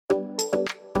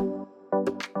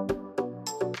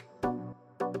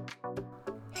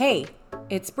Hey,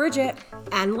 it's Bridget,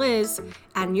 and Liz,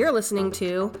 and you're listening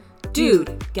to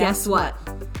Dude, Guess What?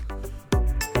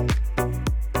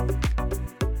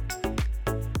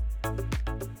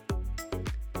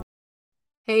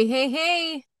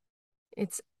 Hey.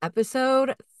 It's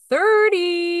episode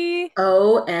 30.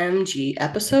 OMG,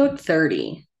 episode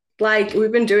 30. Like,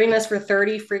 we've been doing this for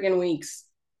 30 freaking weeks.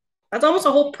 That's almost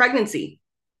a whole pregnancy.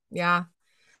 Yeah.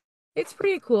 It's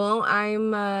pretty cool. I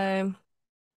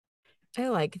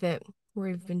like that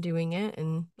we've been doing it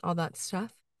and all that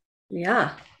stuff.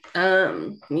 Yeah.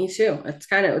 Me too. It's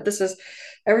kind of, this is,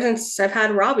 ever since I've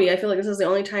had Robbie, I feel like this is the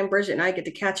only time Bridget and I get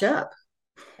to catch up.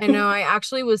 I know I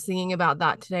actually was thinking about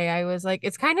that today. I was like,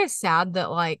 it's kind of sad that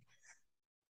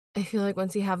I feel like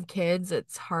once you have kids,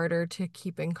 it's harder to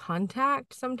keep in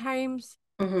contact sometimes.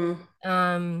 Mm-hmm.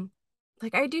 Um,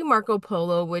 like I do Marco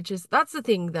Polo, that's the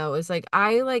thing though, is like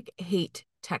I hate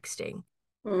texting.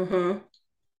 Mm-hmm.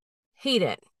 Hate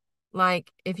it.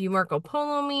 Like if you Marco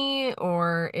Polo me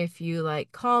or if you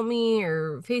call me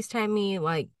or FaceTime me,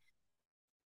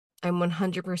 I'm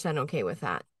 100% okay with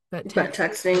that. But But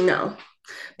text, texting, no.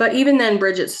 But even then,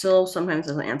 Bridget still sometimes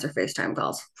doesn't answer FaceTime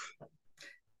calls.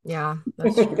 yeah,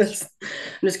 that's true. I'm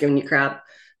just giving you crap.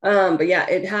 But yeah,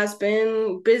 it has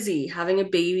been busy having a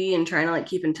baby and trying to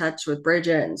keep in touch with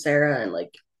Bridget and Sarah and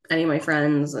any of my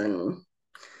friends and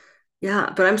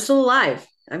yeah, but I'm still alive.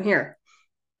 I'm here.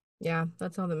 Yeah,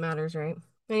 that's all that matters, right?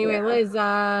 Anyway, Yeah.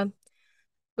 Liz,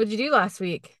 what'd you do last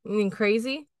week? Anything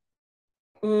crazy?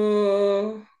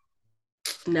 Mm,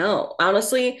 no,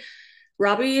 honestly,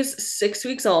 Robbie's 6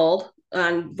 weeks old.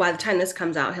 And by the time this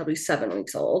comes out, he'll be 7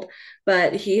 weeks old.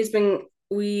 But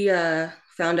we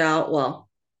found out, well,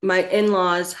 my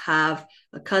in-laws have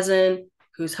a cousin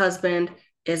whose husband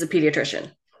is a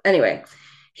pediatrician. Anyway,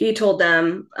 he told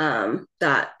them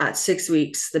that at 6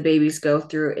 weeks, the babies go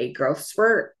through a growth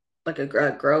spurt, like a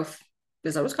growth,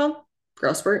 is that what it's called?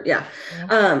 Growth spurt? Yeah.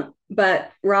 Yeah.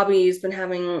 But he's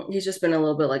just been a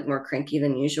little bit more cranky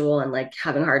than usual and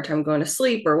having a hard time going to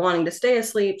sleep or wanting to stay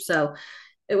asleep. So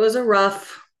it was a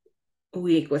rough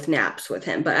week with naps with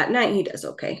him, but at night he does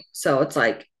okay. So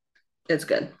it's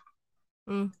good.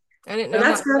 Mm, I didn't But know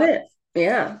that's that. about it.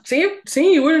 Yeah.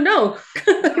 See, you wouldn't know.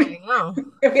 Yeah, I know.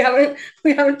 if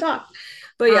we haven't talked.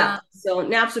 But Uh, yeah, so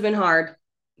naps have been hard,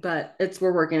 but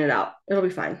we're working it out. It'll be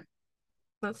fine.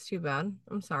 that's too bad.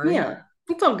 I'm sorry. Yeah,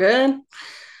 it's all good.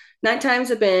 Night times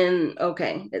have been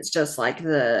okay. It's just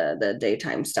the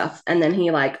daytime stuff. And then he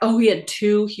had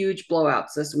two huge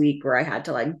blowouts this week where I had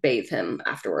to bathe him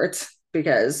afterwards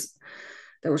because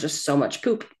there was just so much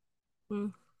poop.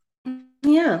 Mm,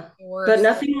 Yeah. But worst.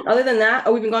 nothing other than that.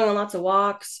 Oh, we've been going on lots of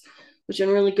walks, which have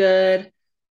been really good.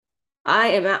 I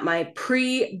am at my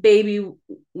pre-baby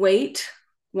weight.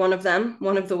 One of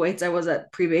the weights I was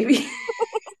at pre-baby.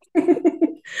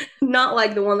 Not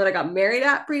like the one that I got married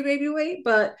at pre-baby weight,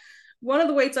 but one of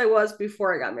the weights I was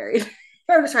before I got married.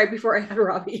 Or sorry, before I had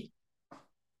Robbie.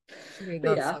 Dude,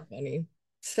 But that's yeah. so funny.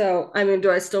 So I mean, do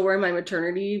I still wear my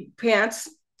maternity pants?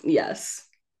 Yes.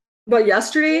 But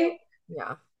yesterday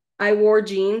Yeah. I wore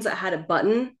jeans that had a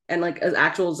button and an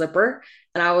actual zipper,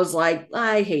 and I was like,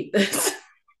 I hate this.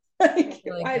 Why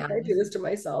Yeah. did I do this to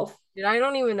myself? Dude, I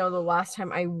don't even know the last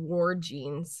time I wore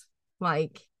jeans.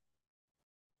 Like,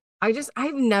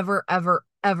 I've never, ever,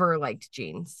 ever liked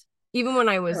jeans. Even when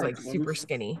I I was like super jeans.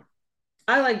 skinny.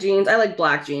 I like jeans. I like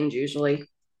black jeans usually.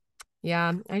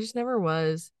 Yeah, I just never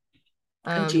was.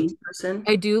 A Um, jeans person.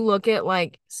 I do look at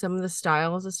some of the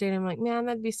styles of state. I'm like, man,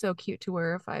 that'd be so cute to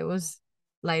wear if I was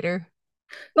lighter.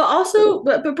 But also,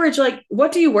 but Bridge,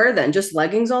 what do you wear then? Just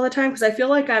leggings all the time? Because I feel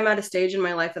like I'm at a stage in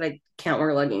my life that I can't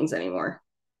wear leggings anymore.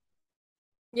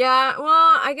 Yeah,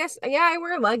 well, I guess yeah, I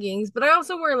wear leggings, but I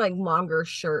also wear longer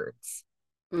shirts.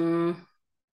 Mm,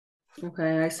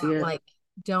 okay, I see That, it.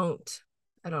 don't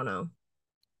I don't know.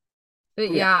 But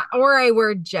Yeah. yeah, or I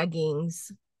wear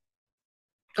jeggings.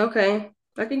 Okay,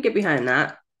 I can get behind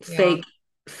that. Yeah.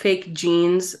 Fake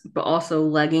jeans, but also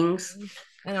leggings.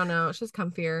 I don't know. It's just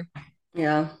comfier.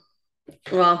 Yeah.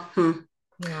 Well,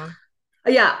 Yeah.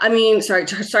 yeah. I mean, sorry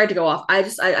to go off. I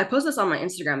posted this on my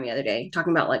Instagram the other day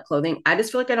talking about clothing. I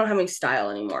just feel like I don't have any style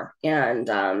anymore, and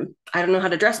I don't know how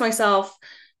to dress myself.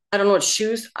 I don't know what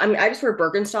shoes. I mean, I just wear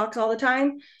Birkenstocks all the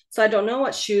time, so I don't know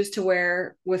what shoes to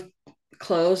wear with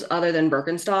clothes other than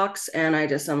Birkenstocks. And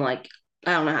I'm like,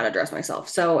 I don't know how to dress myself.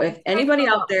 So if That's how I anybody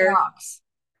feel out about there, Crocs.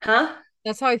 huh?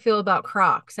 That's how I feel about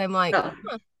Crocs. I'm like, Oh,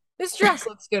 huh, this dress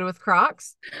looks good with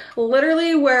Crocs.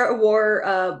 literally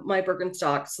wore my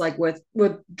Birkenstocks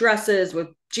with dresses, with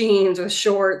jeans, with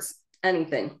shorts,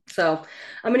 anything. So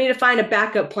I'm gonna need to find a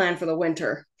backup plan for the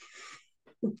winter.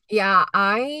 Yeah,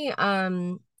 I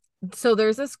so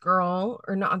there's this girl,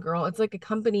 or not a girl, it's like a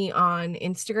company on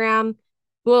Instagram.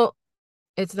 Well,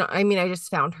 it's not, I mean, I just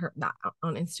found her that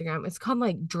on Instagram. It's called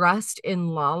like Dressed in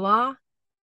Lala.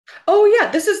 Oh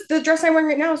yeah, this is the dress I'm wearing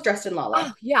right now is dressed in Oh,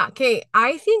 Lala. yeah. Okay.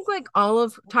 I think like all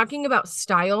of talking about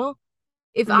style,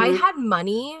 if I Hmm. had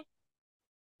money,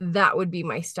 that would be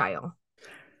my style.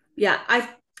 Yeah,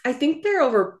 I think they're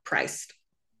overpriced.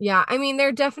 Yeah, I mean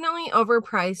they're definitely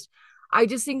overpriced. I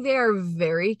just think they are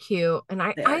very cute and They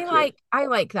are cute. I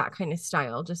like that kind of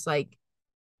style, just like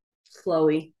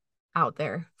Flowy. out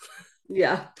there.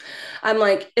 Yeah. I'm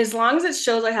like, as long as it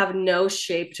shows I have no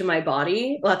shape to my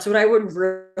body, that's what I would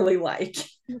really like.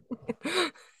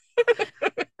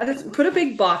 I just put a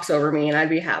big box over me and I'd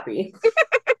be happy.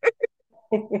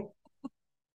 But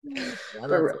Yeah,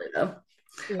 that's really though.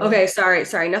 cute. Okay, sorry.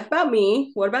 Enough about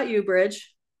me. What about you,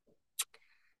 Bridge?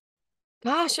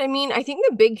 Gosh, I mean, I think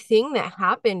the big thing that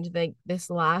happened like this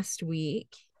last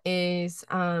week is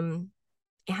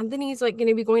Anthony's like going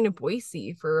to be going to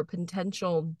Boise for a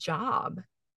potential job.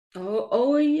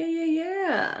 Oh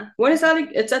yeah. When is that?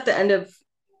 It's at the end of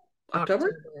October?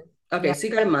 October. Okay, Yeah. so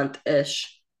you got a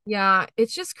month-ish. Yeah,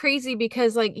 it's just crazy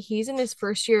because like he's in his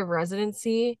first year of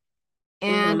residency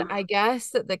and Mm-hmm. I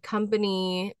guess that the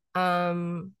company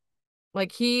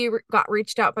like got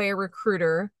reached out by a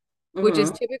recruiter, which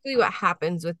is Mm-hmm. typically what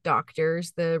happens with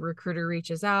doctors. The recruiter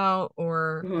reaches out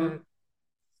or Mm-hmm.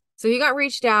 so he got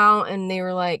reached out and they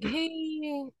were like, "Hey,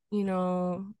 you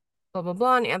know, blah blah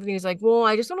blah." And Anthony was like, "Well,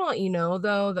 I just want to let you know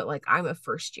though that like I'm a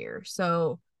first year.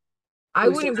 So I Oh,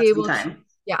 we still wouldn't got be some able to time.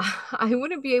 yeah, I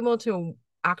wouldn't be able to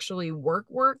actually work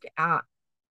at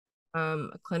a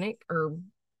clinic or The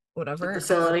whatever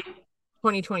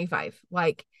 2025."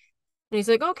 Like and he's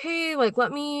like, "Okay, like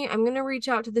I'm going to reach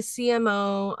out to the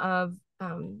CMO of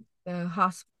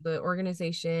the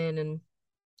organization." And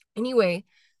anyway,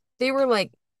 they were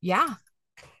like, "Yeah."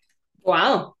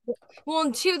 Wow. Well,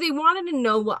 and two, they wanted to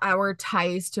know what our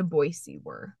ties to Boise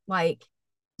were. Like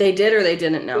They did or they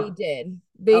didn't they know? did.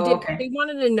 They Oh, did. okay. They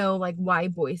wanted to know like why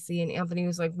Boise. And Anthony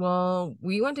was like, "Well,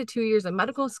 we went to 2 years of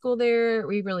medical school there.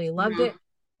 We really loved Mhm. it."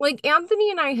 Like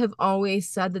Anthony and I have always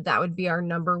said that that would be our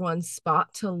number one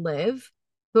spot to live,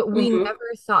 but we Mhm.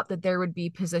 never thought that there would be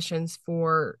positions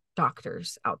for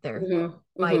doctors out there. Mhm.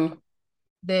 Like Mhm.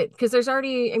 that, because there's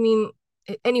already, I mean,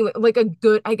 anyway, like a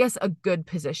good, I guess, a good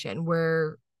position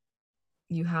where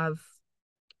you have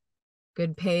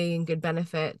good pay and good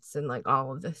benefits and like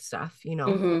all of this stuff, you know?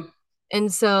 Mhm.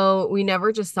 And so we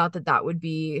never just thought that that would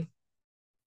be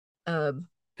a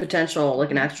Potential,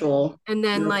 like an potential. actual. And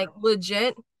then Real- like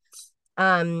legit,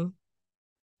 um,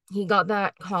 he got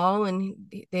that call and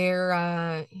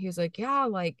he was like, yeah,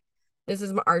 like this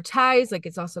is our ties. Like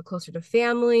it's also closer to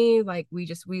family. Like we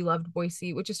loved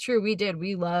Boise, which is true. We did.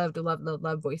 We loved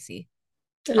Boise.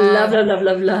 Love, Um, love,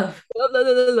 love, love,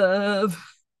 love.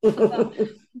 love.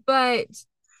 But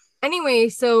anyway,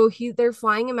 so they're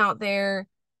flying him out there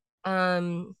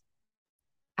um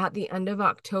at the end of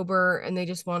October and they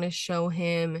just want to show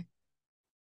him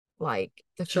like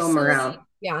the Show them around. facility.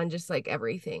 Yeah, and just like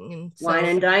everything. And Wine so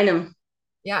and dine them.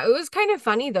 yeah, it was kind of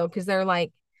funny though, because they're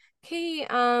like, "Hey,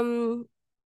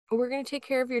 we're gonna take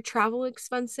care of your travel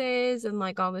expenses and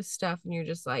like all this stuff," and you're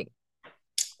just like,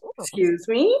 "Oh, Excuse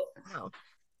me? wow."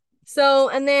 So,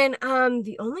 and then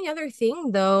the only other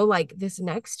thing though, like this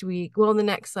next week, well, the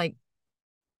next like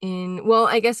well,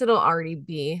 I guess it'll already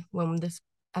be when this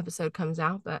episode comes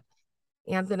out, but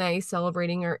Anthony and I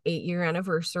celebrating our 8 year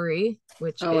anniversary,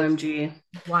 which is OMG.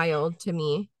 wild to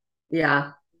me.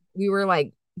 Yeah, We were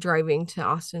like driving to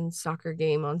Austin's soccer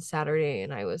game on Saturday,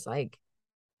 and I was like,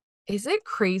 is it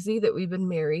crazy that we've been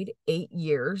married 8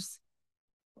 years?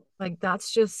 Like,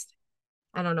 that's just,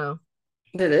 I don't know.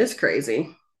 that is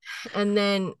crazy. And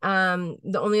then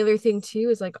the only other thing too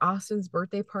is like Austin's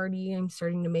birthday party. I'm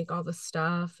starting to make all the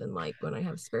stuff and like when I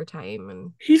have spare time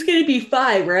and He's gonna be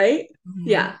 5, right? mhm,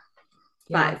 Yeah,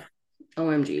 yeah. 5.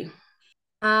 OMG.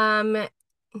 Um,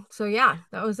 so yeah,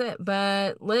 that was it.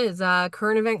 But Liz,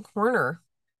 current event corner.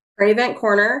 Current event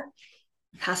corner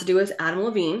has to do with Adam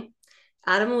Levine.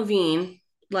 Adam Levine,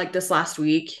 like this last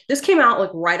week, this came out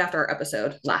like right after our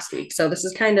episode last week. So this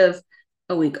is kind of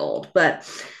a week old. But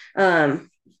um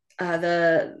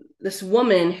the this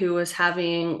woman who was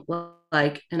having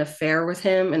like an affair with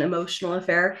him, an emotional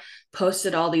affair,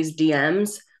 posted all these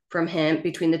DMs from him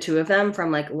between the two of them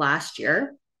from like last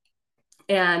year.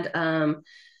 And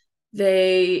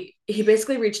he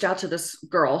basically reached out to this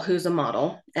girl who's a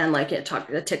model and like a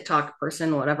TikTok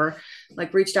person, whatever,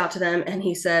 like reached out to them and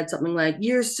he said something like,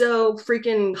 "You're so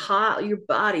freaking hot, your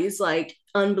body's like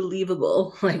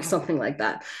unbelievable," like something like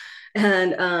that.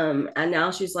 And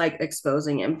now she's like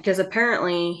exposing him because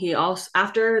apparently he also,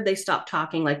 after they stopped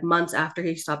talking, like months after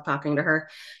he stopped talking to her,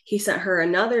 he sent her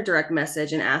another direct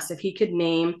message and asked if he could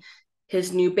name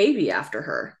his new baby after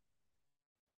her.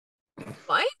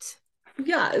 What?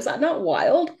 Yeah, is that not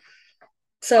wild? Okay,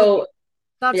 So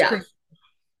that's yeah, crazy.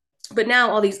 but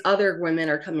now all these other women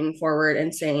are coming forward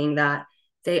and saying that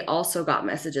they also got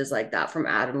messages like that from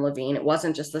Adam Levine. It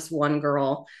wasn't just this one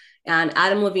girl. And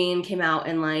Adam Levine came out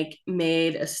and like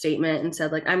made a statement and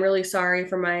said, like, I'm really sorry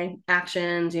for my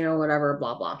actions, you know, whatever,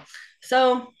 blah, blah.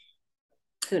 So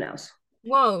who knows?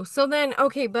 Whoa. So then,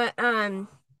 okay, but I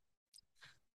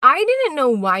didn't know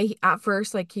why at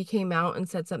first like he came out and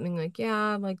said something like,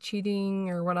 yeah, like cheating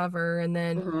or whatever,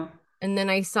 Mm-hmm. and then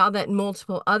I saw that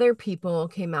multiple other people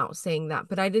came out saying that,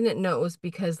 but I didn't know it was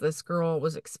because this girl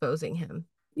was exposing him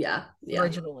Yeah. Yeah.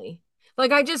 originally.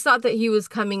 Like I just thought that he was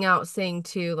coming out saying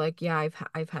too, like, yeah,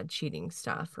 I've had cheating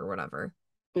stuff or whatever.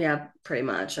 Yeah. Pretty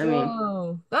much. I mean,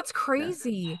 Whoa, that's yeah.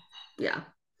 crazy. Yeah.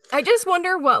 I just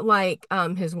wonder what like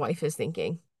his wife is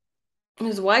thinking.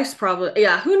 His wife's probably,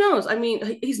 yeah, who knows? I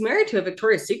mean, he's married to a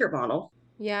Victoria's Secret model.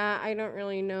 Yeah, I don't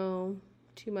really know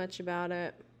too much about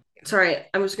it. Sorry,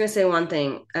 I'm just going to say one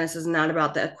thing, and this is not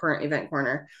about the current event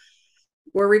corner.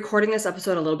 We're recording this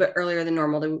episode a little bit earlier than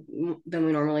normal than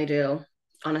we normally do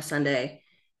on a Sunday.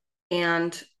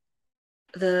 And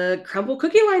the crumble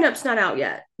cookie lineup's not out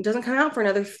yet. It doesn't come out for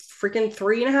another freaking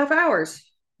 3.5 hours.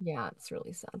 Yeah, it's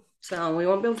really sad. So we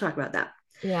won't be able to talk about that.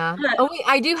 Yeah. But, Oh wait,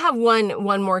 I do have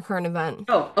one more current event.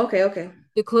 oh, okay, okay.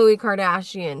 The Khloe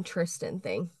Kardashian Tristan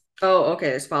thing. Oh, okay.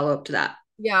 There's follow up to that.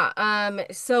 Yeah,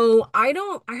 so I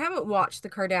haven't watched the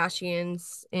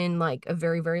Kardashians in like a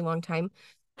very, very long time,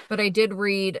 but I did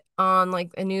read on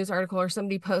like a news article or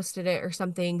somebody posted it or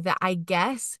something that I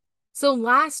guess so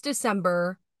last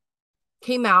December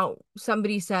came out,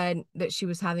 somebody said that she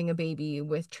was having a baby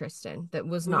with Tristan that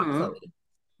was not Mm-hmm. Khloe.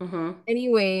 Mm-hmm.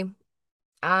 Anyway,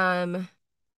 um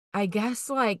I guess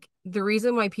like the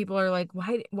reason why people are like,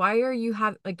 why are you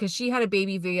have like because she had a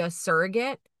baby via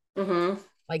surrogate Mm-hmm.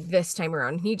 like this time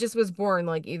around. He just was born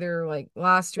like either like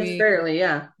last Just week or barely,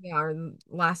 yeah. yeah, or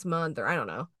last month or I don't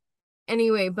know.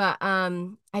 Anyway, but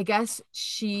I guess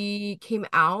she came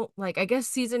out like I guess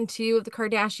season 2 of the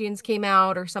Kardashians came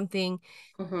out or something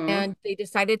Mm-hmm. and they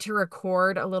decided to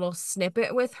record a little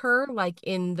snippet with her like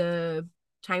in the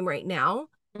time right now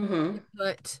Mm-hmm. to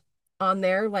put on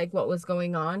there like what was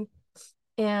going on.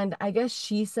 And I guess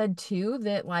she said too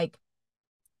that like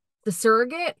the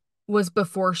surrogate was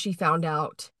before she found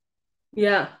out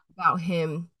Yeah. about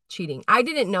him cheating. I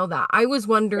didn't know that. I was Yeah.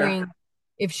 wondering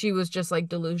if she was just like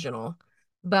delusional.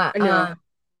 But I know.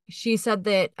 she said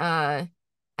that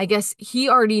I guess he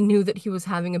already knew that he was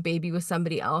having a baby with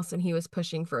somebody else and he was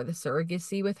pushing for the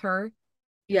surrogacy with her.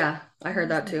 Yeah. I I heard was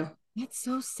that like, too. that's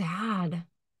so sad.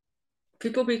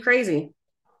 People be crazy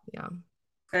Yeah.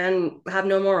 and have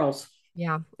no morals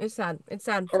Yeah, it's sad. It's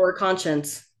sad. or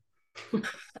conscience.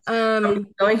 I'm Um,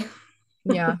 going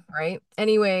yeah, right.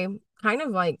 Anyway, kind of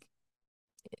like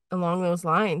along those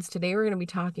lines, today we're going to be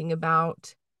talking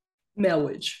about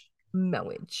Mawwiage.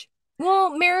 marriage.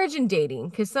 Well, marriage and dating,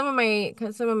 because some of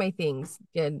my things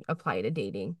did apply to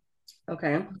dating.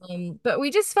 Okay. But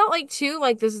we just felt like too,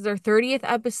 like this is our 30th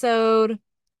episode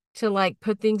to like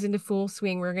put things into full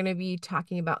swing. We're gonna be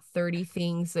talking about 30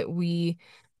 things that we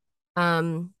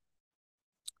um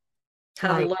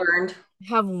Have like learned.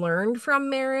 have learned from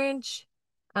marriage.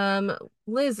 Um,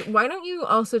 Liz, why don't you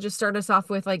also just start us off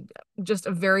with like just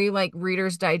a very like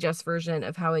Reader's Digest version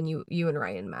of how and you and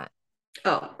Ryan met.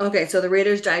 Oh, okay. So the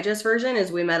Reader's Digest version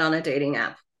is we met on a dating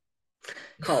app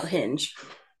called Hinge.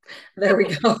 There we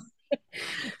go.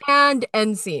 And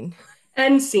end scene.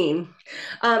 End scene.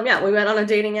 Yeah, we met on a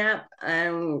dating app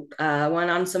and went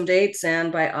on some dates.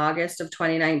 And by August of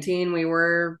 2019, we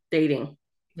were dating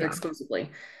Yeah. exclusively.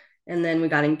 And then we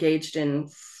got engaged in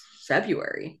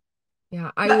February.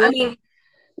 Yeah. I But I will. mean,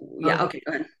 I'll yeah, go. okay,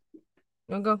 go ahead.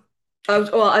 I'll go. I was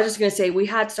just gonna say we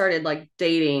had started like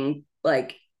dating,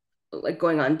 like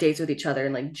going on dates with each other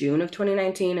in like June of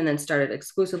 2019, and then started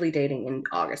exclusively dating in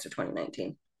August of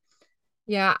 2019.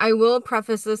 Yeah, I will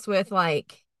preface this with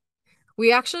like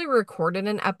we actually recorded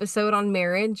an episode on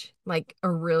marriage like a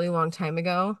really long time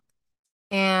ago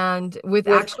and with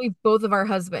With actually both of our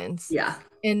husbands. yeah,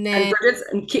 And and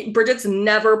then Bridget's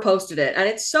never posted it, and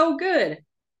it's so good.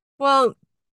 well,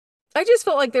 I just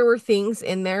felt like there were things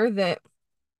in there that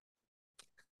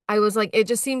I was like it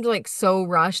just seemed like so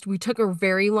rushed. We took a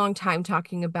very long time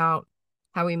talking about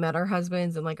how we met our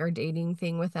husbands and like our dating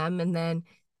thing with them and then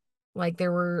like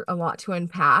there were a lot to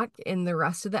unpack in the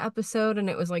rest of the episode and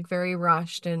it was like very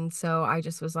rushed and so I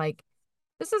just was like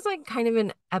this is like kind of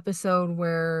an episode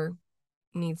where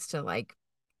it needs to like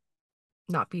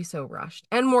not be so rushed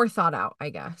and more thought out, I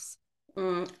guess.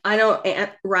 I know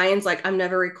Ryan's like, I'm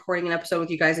never recording an episode with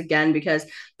you guys again because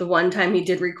the one time he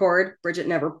did record, Bridget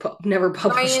never published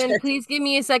Ryan, please give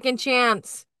me a second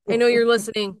chance. I know you're it.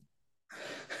 listening.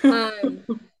 Um,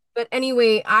 but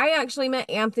anyway, I actually met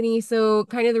Anthony, so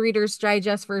kind of the Reader's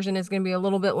Digest version is going to be a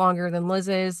little bit longer than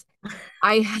Liz's.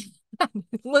 I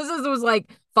Liz's was like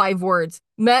 5 words.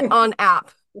 Met on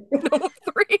app. No,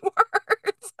 3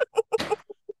 words.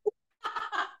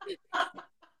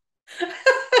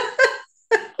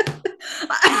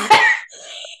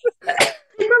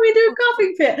 You put me into a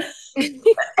coughing fit.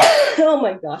 Oh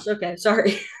my gosh. Okay,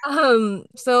 sorry.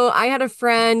 So I had a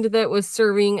friend that was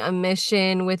serving a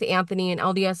mission with Anthony, an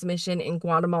LDS mission in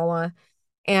Guatemala.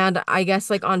 And I guess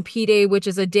like on P Day, which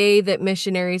is a day that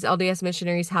missionaries, LDS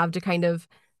missionaries have to kind of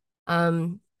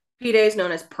um P-Day is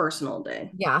known as personal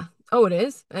day. yeah. Oh, it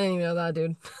is? I didn't even know that,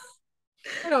 dude.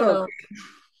 I don't Oh, know.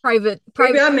 Private, maybe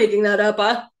private. I'm making that up.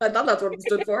 I thought that's what it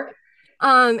stood for.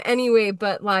 Anyway,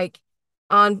 but like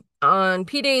on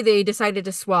P Day, they decided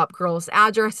to swap girls'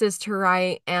 addresses to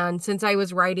write. And since I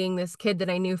was writing this kid that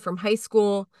I knew from high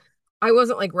school, I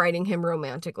wasn't like writing him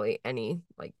romantically in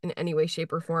any way,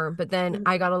 shape, or form. But then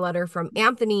I got a letter from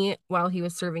Anthony while he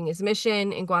was serving his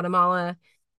mission in Guatemala.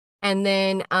 And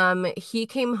then he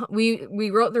came we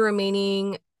wrote the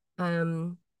remaining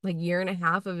like year and a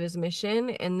half of his mission.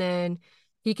 And then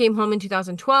he came home in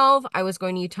 2012. I was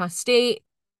going to Utah State.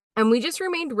 And we just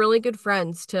remained really good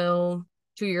friends till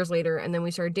 2 years later. And then we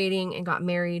started dating and got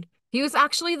married. He was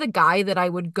actually the guy that I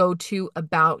would go to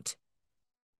about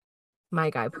my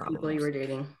guy The people you problems. were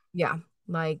dating. Yeah.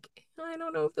 Like, I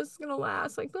don't know if this is gonna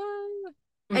last. Like,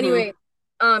 Hmm. anyway,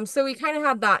 so we kind of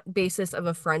had that basis of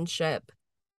a friendship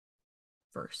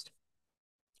first.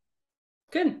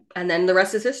 Good. And then the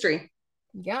rest is history.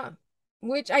 Yeah.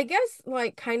 Which I guess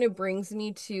like kind of brings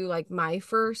me to like my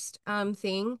first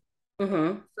thing,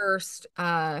 Hmm. first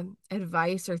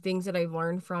advice or things that I've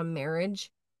learned from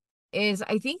marriage is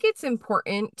I think it's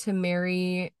important to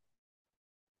marry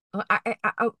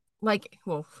like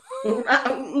well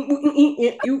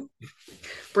You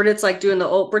Bridget's like doing the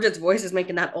old Bridget's voice is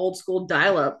making that old school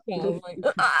dial up. yeah, I'm like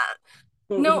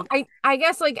no, I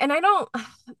guess like and I don't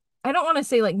want to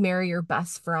say like marry your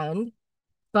best friend,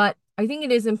 but I think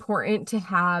it is important to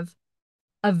have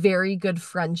a very good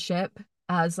friendship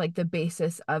as like the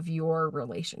basis of your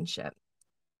relationship.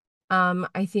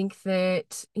 I think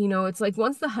that, it's like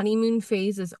once the honeymoon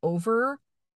phase is over,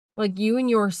 like you and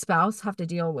your spouse have to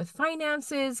deal with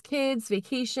finances, kids,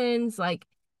 vacations, like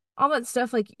all that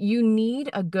stuff. Like you need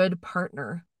a good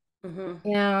partner. Hmm.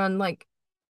 And like,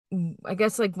 I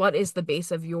guess like what is the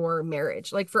base of your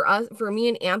marriage? Like for me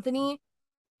and Anthony,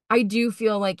 I do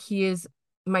feel like he is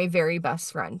my very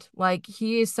best friend. Like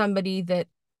he is somebody that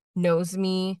knows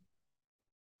me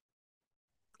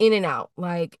in and out.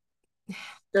 Like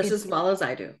Just as it's, well as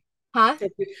I do. huh?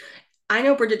 I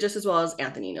know Bridget just as well as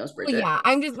Anthony knows Well, Bridget. yeah,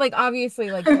 I'm just like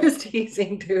obviously like I'm just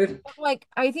teasing, dude. like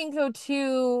I think though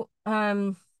too,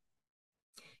 you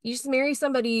just marry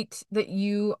somebody that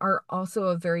you are also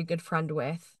a very good friend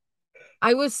with.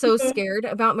 I was so scared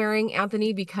about marrying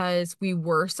Anthony because we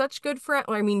were such good friends.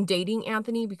 I mean, dating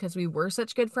Anthony because we were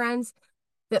such good friends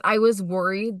that I was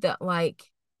worried that like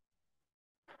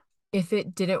if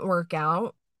it didn't work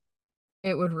out,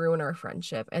 it would ruin our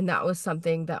friendship. And that was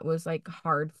something that was like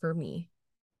hard for me.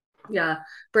 Yeah,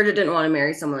 Bridget didn't want to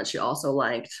marry someone that she also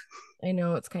liked. I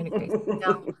know it's kind of crazy.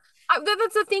 Now,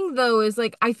 that's the thing though, is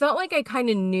like I felt like I kind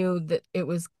of knew that it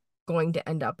was going to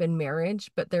end up in marriage,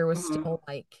 but there was Mhm. still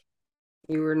like,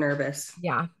 You were nervous.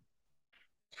 yeah.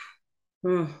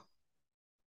 Hmm.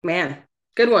 Man,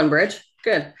 good one, Bridge.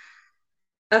 Good.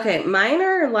 Okay, mine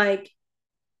are like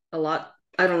a lot.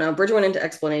 I don't know. Bridget went into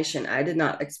explanation. I did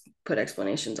not put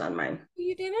explanations on mine.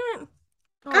 You didn't?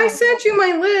 I Oh, sent you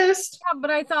my list. yeah,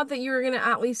 but I thought that you were gonna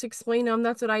at least explain them.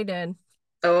 That's what I did.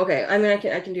 Oh, okay. I mean, I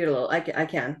can do it a little. I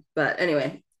can. But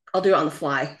anyway, I'll do it on the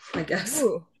fly, I guess.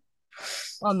 Ooh,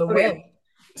 on the whim. Okay.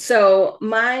 So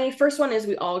my first one is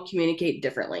we all communicate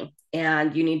differently,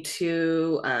 and you need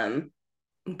to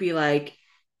be like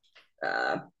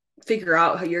uh, figure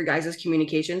out how your guys'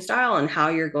 communication style and how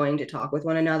you're going to talk with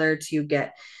one another to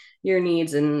get your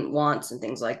needs and wants and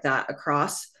things like that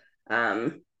across.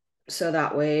 Um, so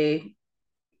that way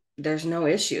there's no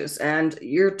issues and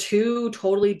you're two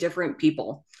totally different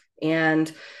people.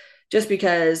 And just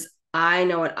because I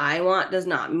know what I want does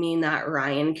not mean that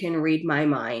Ryan can read my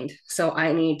mind. So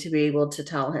I need to be able to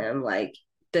tell him like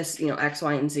this, X,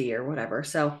 Y, and Z or whatever.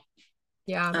 So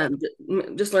Yeah.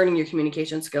 just learning your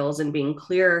communication skills and being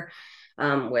clear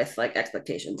with like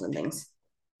expectations and things.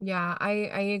 Yeah,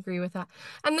 I agree with that.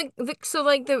 And the so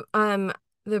like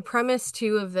the premise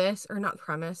too of this, or not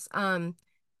premise,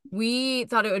 we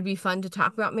thought it would be fun to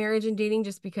talk about marriage and dating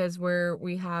just because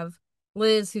we have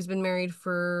Liz who's been married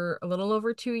for a little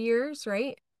over 2 years,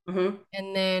 right? Mm-hmm.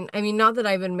 And then I mean not that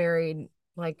I've been married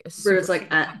like a Bridget's super like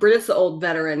super long. Bridget's the old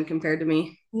veteran compared to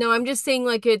me. No, I'm just saying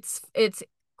like it's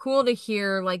cool to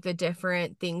hear like the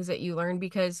different things that you learn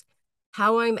because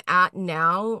how I'm at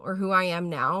now or who I am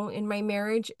now in my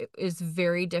marriage is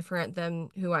very different than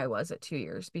who I was at 2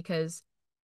 years because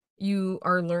you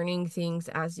are learning things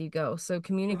as you go. So Mm-hmm.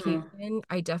 communication,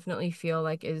 I definitely feel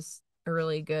like is a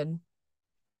really good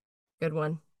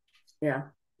one Yeah.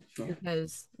 Yeah.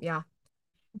 because yeah.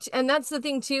 And that's the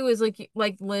thing too is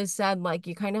like Liz said like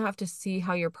you kind of have to see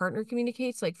how your partner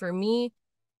communicates. Like for me,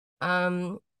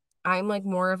 Um, I'm like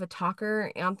more of a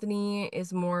talker. Anthony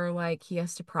is more like he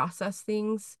has to process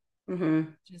things, Mm-hmm.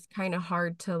 which is kind of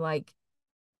hard to like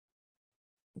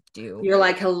do. You're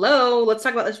like, hello, let's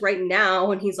talk about this right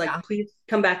now. And he's Yeah. like, please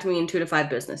come back to me in 2 to 5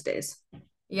 business days.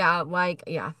 Yeah, like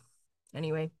yeah.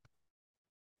 Anyway.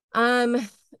 Um,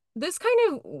 this kind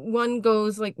of one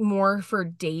goes like more for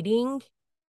dating.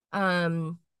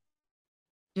 Um,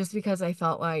 just because I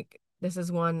felt like this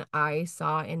is one I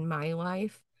saw in my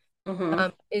life. Mm-hmm.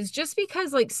 Is just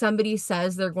because like somebody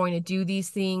says they're going to do these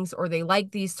things or they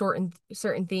like these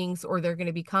certain things or they're going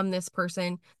to become this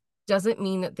person doesn't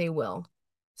mean that they will.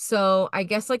 So I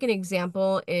guess like an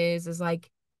example is like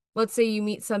let's say you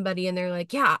meet somebody and they're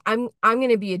like, "Yeah, I'm going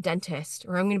to be a dentist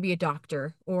or I'm going to be a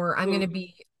doctor or I'm going to Mm-hmm.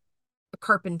 be a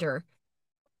carpenter."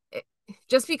 It-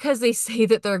 just because they say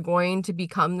that they're going to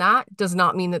become that does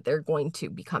not mean that they're going to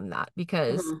become that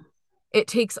because Mm-hmm. it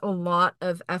takes a lot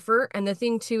of effort. And the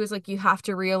thing too is like you have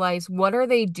to realize what are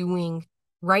they doing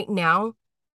right now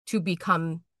to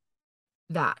become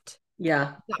that.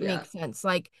 Yeah. If that Yeah. makes sense.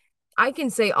 Like I can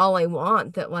say all I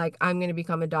want that like I'm going to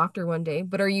become a doctor one day,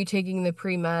 but are you taking the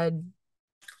pre-med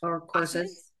Or courses.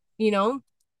 classes? You know?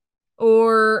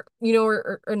 Or,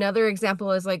 or another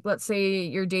example is like, let's say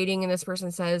you're dating and this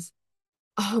person says,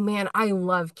 "Oh man, I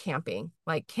love camping.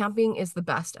 Like camping is the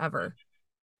best ever."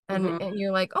 And Mm-hmm.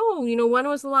 you're like, "Oh, when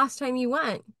was the last time you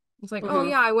went?" It's like, "Oh Mm-hmm.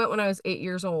 yeah, I went when I was 8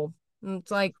 years old." And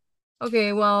it's like,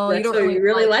 okay, well, you Like, don't so really you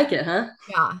really like, like it, huh?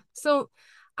 yeah. So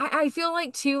I feel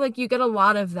like too, like you get a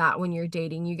lot of that when you're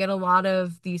dating. You get a lot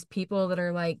of these people that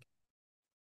are like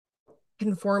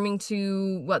conforming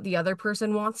to what the other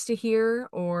person wants to hear,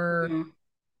 or Mm-hmm.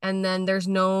 and then there's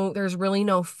really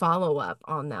no follow up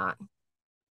on that.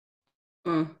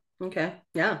 Mm. Okay.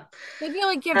 Yeah. I feel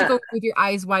like you have to Uh, go with your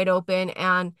eyes wide open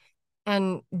and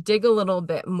dig a little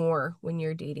bit more when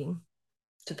you're dating.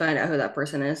 to find out who that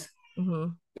person is. Hmm.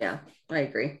 Yeah, I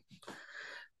agree.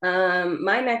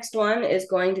 My next one is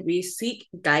going to be seek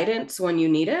guidance when you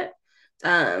need it.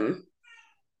 Um,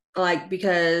 like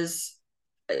because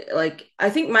like I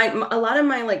think a lot of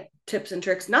my like tips and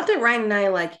tricks, not that Ryan and I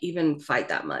like even fight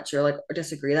that much or like or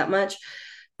disagree that much,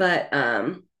 but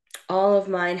all of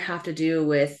mine have to do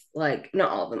with like not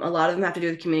all of them, a lot of them have to do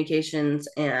with communications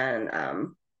and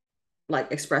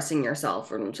like expressing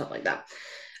yourself or stuff like that.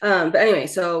 But anyway,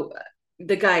 so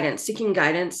the guidance, seeking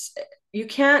guidance, you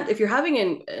can't if you're having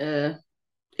an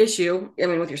issue, I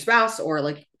mean, with your spouse or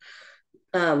like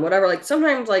whatever, like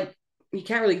sometimes like you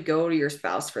can't really go to your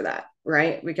spouse for that,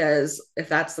 right? Because if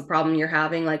that's the problem you're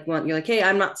having, like one, you're like, hey,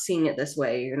 I'm not seeing it this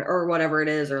way, or whatever it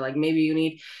is, or like maybe you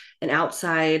need an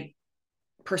outside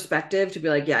perspective to be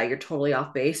like, yeah, you're totally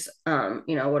off base.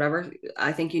 Whatever.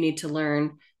 I think you need to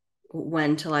learn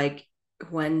when to like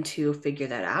when to figure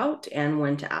that out and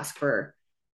when to ask for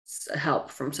help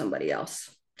from somebody else.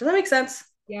 Does that make sense?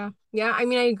 Yeah. Yeah. I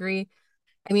mean, I agree.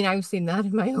 I mean, I've seen that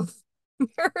in my own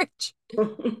marriage.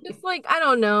 Just like, I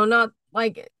don't know, not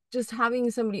like just having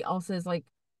somebody else's like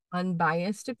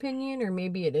unbiased opinion, or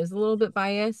maybe it is a little bit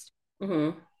biased.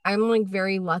 Mm-hmm. I'm like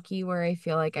very lucky where I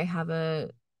feel like I have a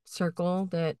circle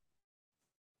that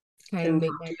kind of Can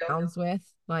make talk my to you. rounds with.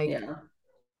 Like, Yeah.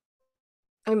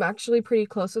 I'm actually pretty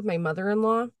close with my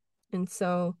mother-in-law. And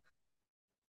so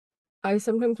I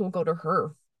sometimes will go to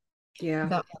her Yeah.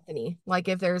 about Anthony. Like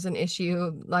if there's an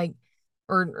issue, like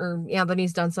or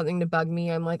Anthony's done something to bug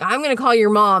me, I'm like, I'm gonna call your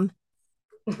mom,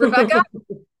 Rebecca.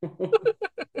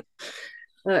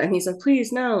 And he's like,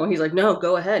 please, no. He's like, no,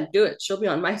 go ahead, do it. She'll be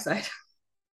on my side.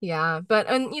 Yeah, but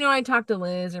and I talked to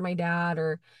Liz or my dad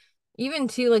or even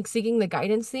to like seeking the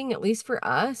guidance thing, at least for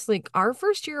us, like our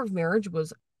first year of marriage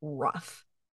was rough.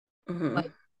 Mm-hmm.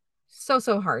 Like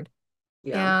so hard.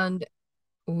 Yeah. And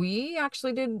we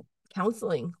actually did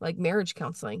counseling, like marriage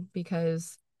counseling,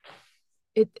 because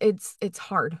it's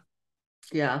hard.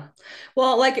 Yeah.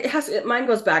 Well, like mine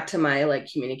goes back to my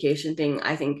like communication thing.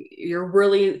 I think you're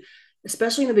really,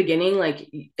 especially in the beginning, like,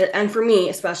 and for me,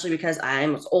 especially because I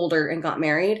was older and got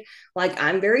married, like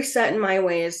I'm very set in my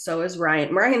ways. So is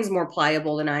Ryan. Ryan's more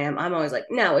pliable than I am. I'm always like,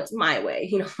 no, it's my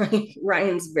way. Like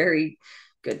Ryan's very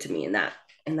good to me in that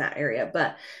area.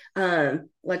 But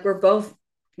like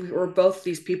we were both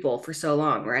these people for so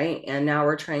long, right? And now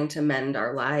we're trying to mend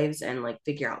our lives and like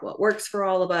figure out what works for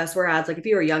all of us. Whereas, like, if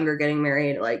you were younger getting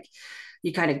married, like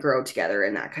you kind of grow together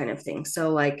and that kind of thing.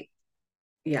 So, like,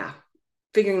 yeah,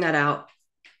 figuring that out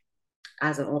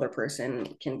as an older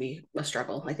person can be a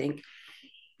struggle, I think.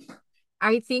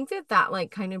 I think that that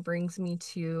like kind of brings me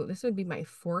to this would be my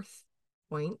fourth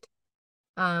point,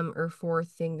 or fourth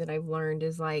thing that I've learned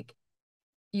is like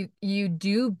you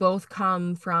do both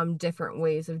come from different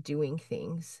ways of doing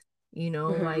things,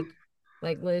 Mm-hmm.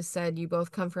 like Liz said, you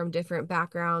both come from different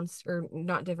backgrounds, or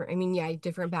not different, I mean, yeah,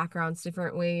 different backgrounds,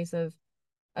 different ways of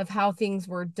how things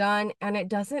were done. And it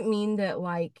doesn't mean that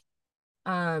like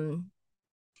um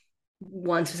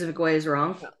One specific way is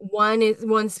wrong.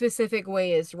 one specific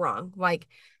way is wrong. Like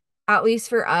at least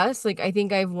for us, like I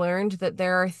think I've learned that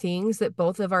there are things that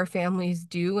both of our families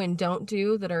do and don't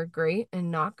do that are great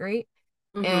and not great.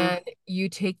 Mm-hmm. And you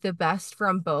take the best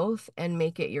from both and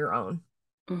make it your own.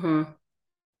 Mm-hmm.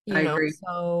 I agree.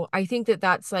 So I think that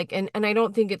that's like, and I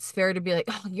don't think it's fair to be like,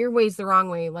 oh, your way's the wrong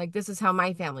way. Like this is how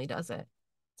my family does it.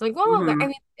 It's like, well, I Mm-hmm.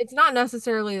 mean, it's not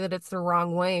necessarily that it's the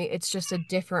wrong way. It's just a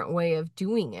different way of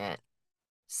doing it.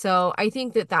 So I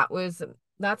think that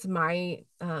that's my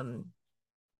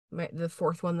the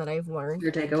fourth one that I've learned.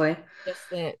 Your takeaway. Just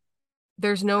that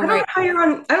there's no right. I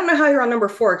don't know how you're on number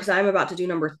four because I'm about to do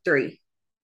number three.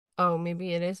 Oh,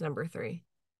 maybe it is number three.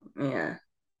 Yeah.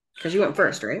 Because you went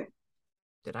first, right?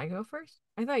 Did I go first?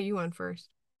 I thought you went first.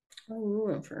 Oh, you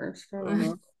went first. I don't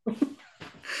know.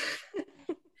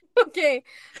 Okay,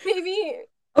 maybe.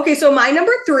 Okay, so my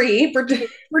number three,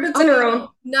 Bridget's in her Okay, own.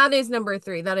 no, that is number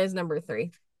three. That is number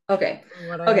three. Okay.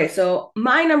 What I Okay, have. so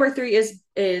my number three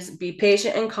is be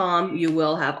patient and calm. You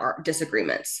will have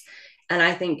disagreements. And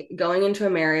I think going into a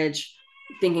marriage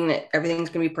thinking that everything's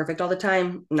gonna be perfect all the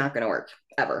time, not gonna work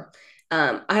ever.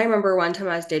 I remember one time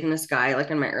I was dating this guy like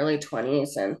in my early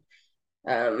 20s, and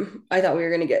I thought we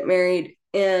were gonna get married,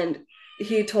 and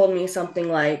he told me something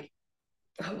like,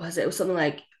 what was it? It was something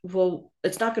like, well,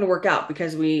 it's not gonna work out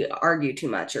because we argue too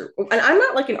much, or and I'm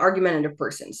not like an argumentative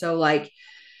person. So like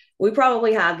we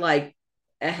probably had like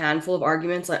a handful of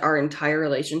arguments like our entire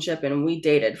relationship, and we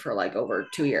dated for like over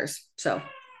 2 years. So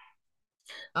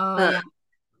Oh uh, yeah.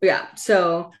 yeah,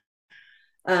 so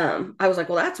I was like,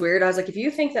 well, that's weird. I was like, if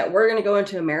you think that we're going to go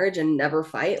into a marriage and never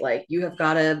fight, like you have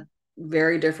got a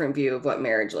very different view of what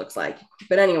marriage looks like.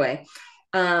 But anyway,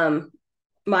 um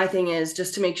my thing is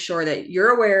just to make sure that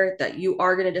you're aware that you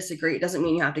are going to disagree. It doesn't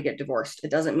mean you have to get divorced. It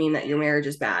doesn't mean that your marriage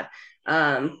is bad,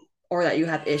 or that you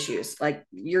have issues. Like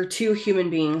you're two human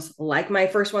beings. Like my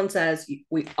first one says,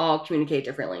 we all communicate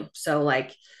differently. So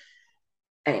like,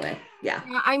 anyway, yeah.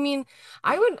 Yeah, I mean,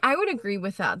 I would agree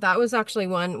with that. That was actually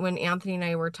one when Anthony and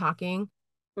I were talking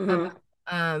about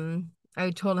Mm-hmm.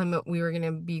 I told him that we were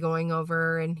gonna be going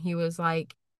over, and he was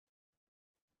like,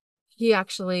 he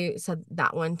actually said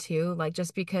that one too, like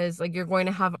just because like you're going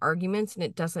to have arguments and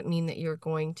it doesn't mean that you're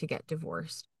going to get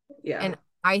divorced. Yeah. And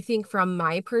I think from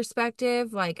my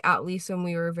perspective, like at least when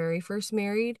we were very first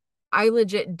married, I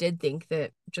legit did think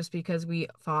that just because we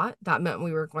fought, that meant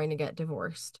we were going to get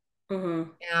divorced. Mm-hmm.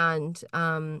 And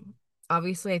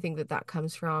obviously I think that that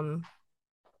comes from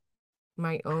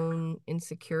my own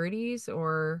insecurities,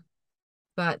 or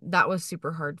but that was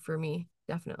super hard for me,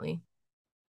 definitely.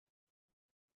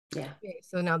 Yeah. Okay,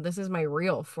 so now this is my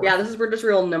real Yeah. fourth. This is we're just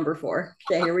real number four.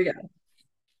 Okay, here we go.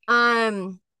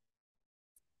 Um,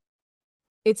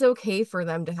 it's okay for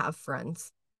them to have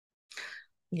friends.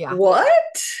 Yeah.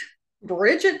 What?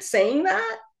 Bridget saying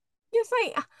that? Yes,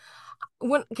 I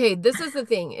when okay, this is the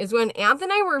thing, is when Anth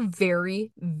and I were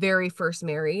very, very first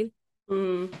married,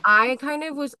 Mm, I kind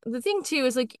of was the thing too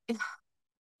is like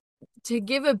to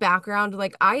give a background,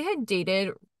 like I had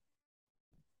dated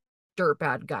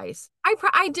dirtbad guys.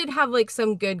 I did have like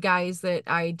some good guys that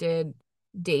I did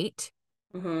date,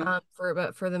 mm-hmm.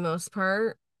 but for the most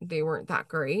part, they weren't that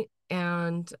great.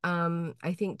 And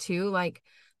I think too, like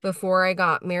before I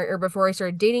got married or before I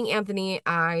started dating Anthony,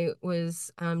 I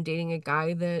was dating a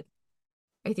guy that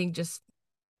I think just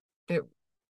it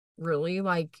really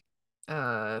like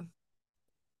uh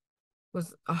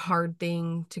was a hard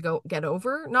thing to go get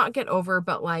over. Not get over,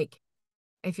 but like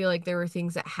I feel like there were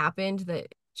things that happened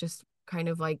that just kind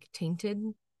of like tainted.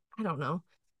 I don't know.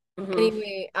 Mm-hmm.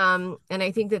 Anyway, and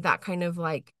I think that that kind of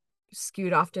like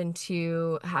skewed often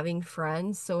to having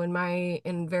friends. So when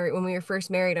we were first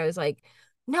married, I was like,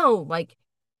 no, like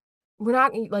we're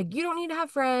not like you don't need to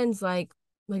have friends. Like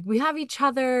we have each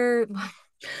other.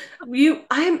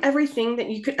 I am everything that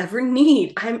you could ever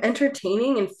need. I'm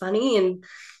entertaining and funny, and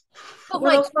But what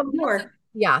like else want more?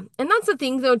 yeah. And that's the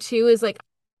thing though too, is like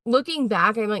looking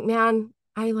back, I'm like, man,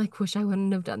 I like wish I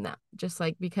wouldn't have done that. Just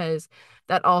like because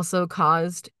that also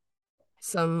caused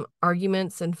some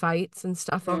arguments and fights and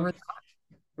stuff Hmm. over.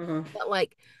 Hmm. But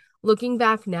like looking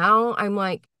back now, I'm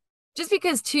like, just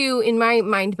because too, in my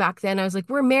mind back then, I was like,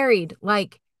 we're married.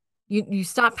 Like you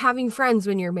stop having friends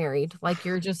when you're married. Like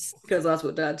you're just Because that's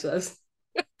what Dad says.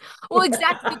 well,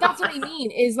 exactly. But that's what I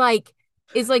mean is like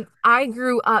I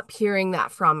grew up hearing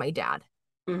that from my dad.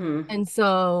 Hmm. And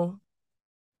so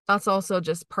that's also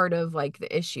just part of like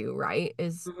the issue, right?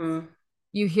 Is Hmm.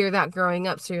 you hear that growing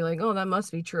up, so you're like, oh, that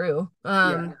must be true.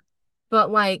 Yeah.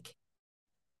 But like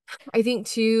I think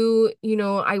too,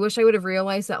 I wish I would have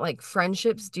realized that like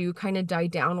friendships do kind of die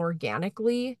down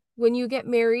organically when you get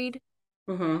married.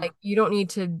 Hmm. Like you don't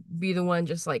need to be the one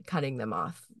just like cutting them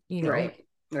off. Right.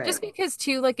 Right. Just because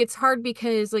too, like it's hard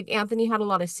because like Anthony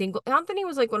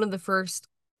was like one of the first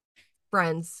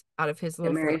friends out of his Get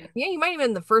little friend. married. Yeah, he might have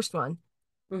been the first one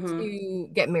Hmm. to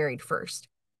get married first.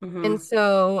 And Hmm.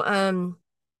 so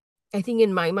I think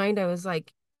in my mind I was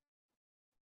like,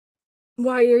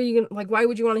 why are you gonna like why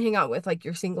would you want to hang out with like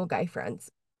your single guy friends?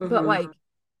 But Hmm. like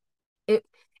it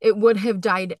it would have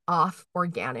died off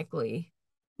organically.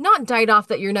 Not died off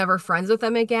that you're never friends with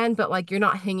them again, but like you're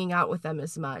not hanging out with them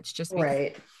as much just because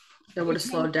Right. It would you have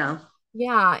tend slowed down.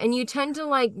 yeah, and you tend to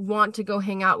like want to go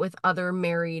hang out with other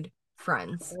married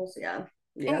friends. Yeah.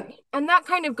 And Yeah. and that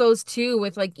kind of goes too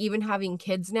with like even having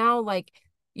kids now, like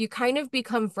you kind of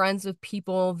become friends with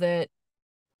people that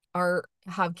are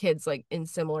have kids like in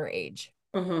similar age.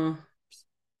 Hmm.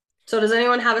 So does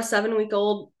anyone have a 7 week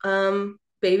old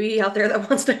baby out there that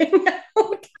wants to hang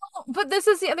out? But this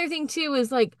is the other thing too,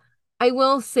 is like I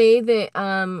will say that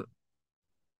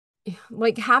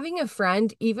like having a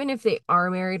friend, even if they are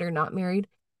married or not married,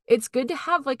 it's good to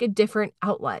have like a different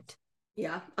outlet.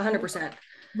 Yeah, 100%.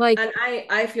 Like And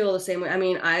I feel the same way. I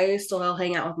mean, I still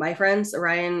hang out with my friends.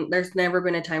 Ryan, there's never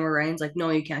been a time where Ryan's like, no,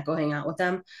 you can't go hang out with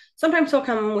them. Sometimes he'll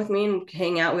come with me and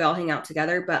hang out. We all hang out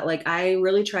together. But like, I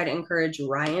really try to encourage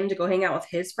Ryan to go hang out with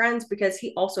his friends because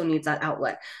he also needs that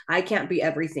outlet. I can't be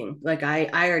everything. Like, I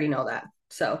already know that.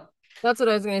 So, that's what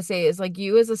I was gonna say is like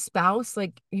you as a spouse,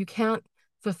 like you can't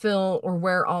fulfill or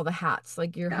wear all the hats.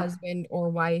 Like your yeah, husband or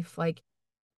wife, like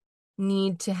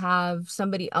need to have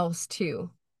somebody else too.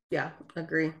 yeah,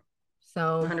 agree.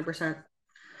 So 100%.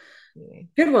 anyway.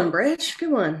 Good one, Bridge.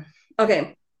 Good one.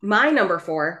 Okay. My number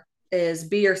four is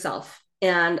be yourself.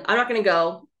 And I'm not going to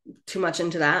go too much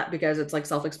into that because it's like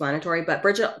self-explanatory, but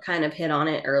Bridget kind of hit on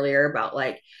it earlier about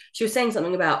like she was saying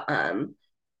something about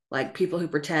like people who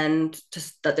pretend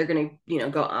just that they're going to,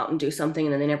 go out and do something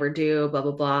and then they never do, blah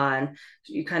blah blah, and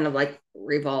you kind of like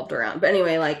revolved around. But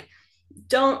anyway, like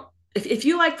don't if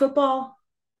you like football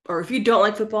or if you don't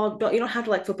like football, don't you don't have to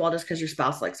like football just because your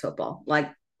spouse likes football. Like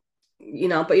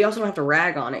but you also don't have to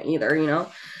rag on it either.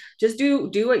 Just do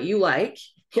what you like.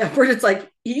 Yeah, where it's like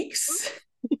eeks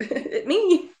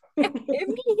me.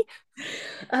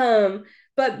 um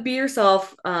but be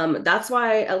yourself. That's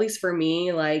why, at least for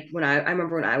me, like when I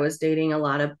remember when I was dating, a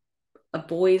lot of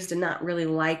boys did not really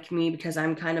like me because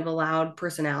I'm kind of a loud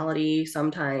personality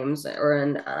sometimes, or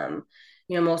and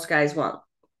most guys want,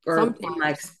 or in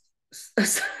my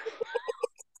Sometimes.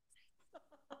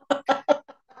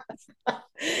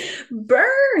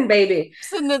 burn baby.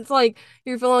 And it's like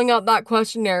you're filling out that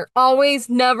questionnaire. Always,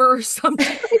 never,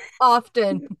 sometimes,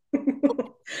 often.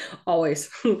 Always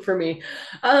for me.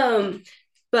 Um,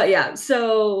 but yeah,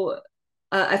 so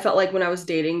I felt like when I was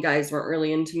dating, guys weren't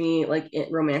really into me like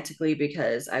romantically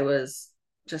because I wasn't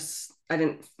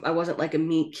like a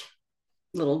meek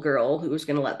little girl who was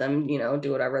going to let them,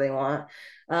 do whatever they want.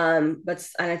 And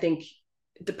I think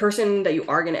the person that you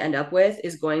are going to end up with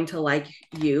is going to like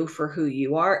you for who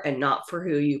you are and not for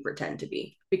who you pretend to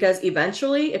be. Because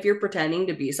eventually, if you're pretending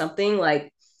to be something,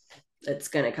 like it's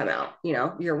going to come out,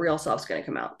 your real self's going to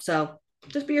come out. So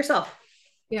just be yourself.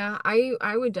 Yeah,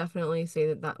 I would definitely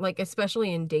say that like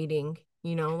especially in dating,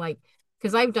 like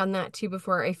because I've done that too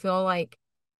before. I feel like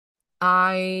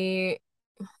I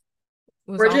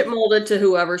was all Bridget molded to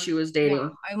whoever she was yeah,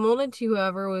 dating. I molded to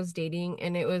whoever was dating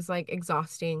and it was like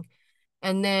exhausting.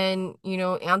 And then,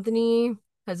 Anthony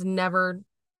has never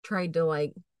tried to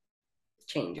like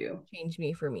Change you. change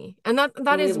me for me. And that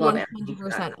And we is love Anthony for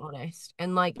that. 100% honest.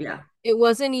 And like Yeah. it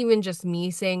wasn't even just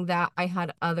me saying that. I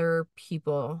had other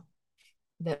people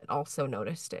that also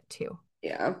noticed it too.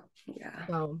 Yeah. Yeah.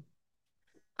 So,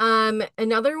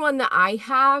 another one that I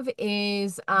have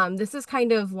is this is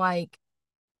kind of like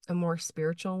a more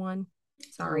spiritual one.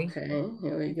 Sorry. Okay,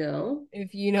 here we go.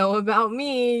 If you know about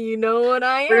me, you know what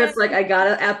I But am. it's like I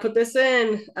gotta put this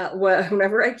in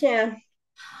whenever I can.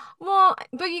 Well,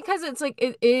 but because it's like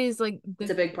it is like It's this,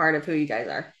 a big part of who you guys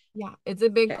are. yeah, it's a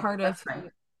big Okay, part of that's fine.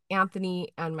 who Anthony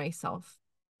and myself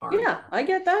are. Yeah, I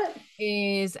get that.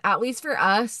 Is at least for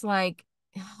us, like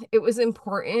it was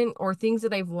important or things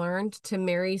that I've learned to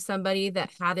marry somebody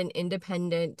that had an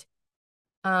independent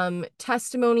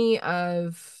testimony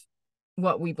of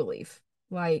what we believe.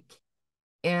 Like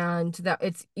and that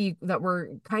that we're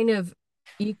kind of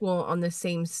equal on the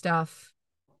same stuff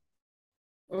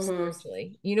Hmm.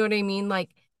 spiritually. You know what I mean? Like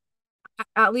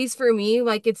at least for me,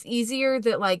 like it's easier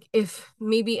that like if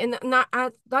maybe and not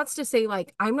that's to say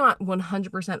like I'm not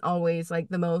 100% always like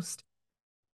the most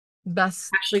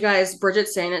best. Actually, guys,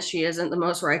 Bridget's saying that she isn't the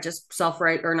most righteous,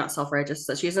 self-right, or not self-righteous,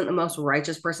 that she isn't the most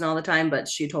righteous person all the time, but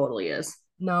she totally is.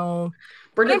 No.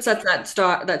 But I'm Bridget sets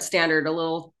that standard a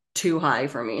little too high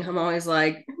for me. I'm always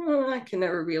like, I can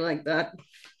never be like that.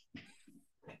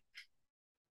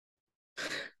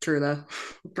 True though.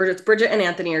 Bridget and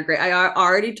Anthony are great. I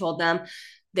already told them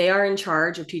they are in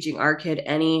charge of teaching our kid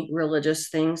any religious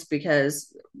things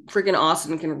because freaking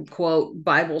Austin can quote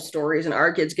Bible stories, and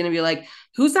our kid's gonna be like,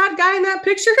 "Who's that guy in that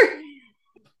picture?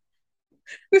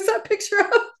 Who's that picture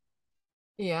of?"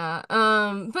 yeah.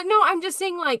 But no, I'm just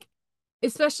saying like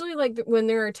especially like when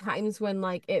there are times when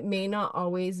like it may not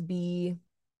always be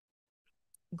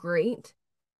great.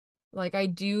 Like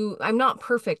I'm not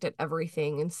perfect at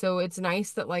everything. And so it's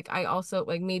nice that like I also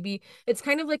like maybe it's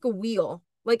kind of like a wheel.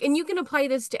 Like and you can apply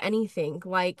this to anything.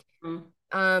 Like Mm,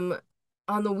 um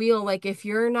on the wheel, like if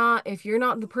you're not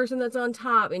the person that's on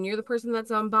top and you're the person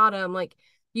that's on bottom, like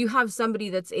you have somebody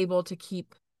that's able to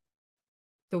keep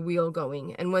the wheel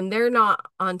going. And when they're not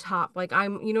on top, like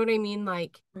you know what I mean?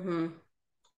 Like mm-hmm.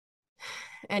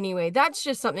 anyway, that's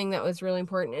just something that was really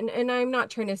important. And I'm not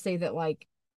trying to say that like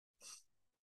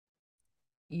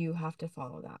you have to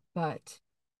follow that, but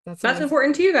that's That's something.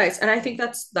 important to you guys, and I think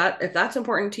that's that. If that's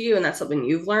important to you, and that's something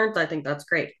you've learned, I think that's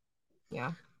great.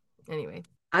 Yeah. Anyway.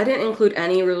 I didn't include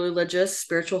any religious,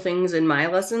 spiritual things in my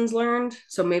lessons learned,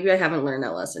 so maybe I haven't learned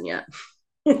that lesson yet.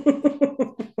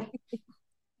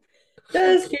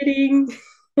 Just kidding.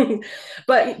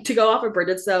 But to go off of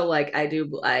Bridget's though, like I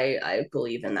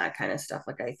believe in that kind of stuff.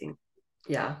 Like I think,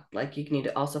 yeah, like you need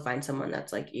to also find someone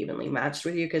that's like evenly matched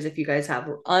with you because if you guys have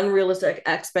unrealistic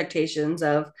expectations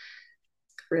of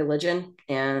religion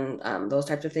and those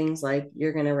types of things, like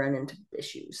you're gonna run into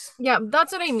issues. Yeah,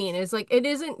 that's what I mean. Is like it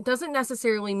doesn't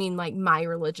necessarily mean like my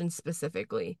religion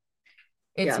specifically.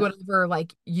 It's Yeah. whatever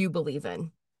like you believe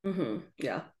in.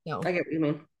 Yeah. So I get what you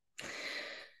mean.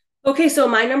 Okay, so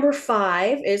my number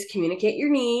five is communicate your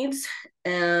needs.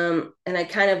 And I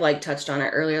kind of like touched on it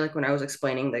earlier, like when I was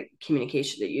explaining the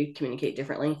communication that you communicate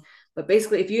differently. But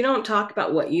basically, if you don't talk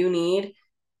about what you need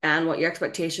and what your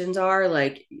expectations are,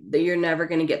 like you're never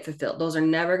going to get fulfilled. Those are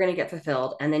never going to get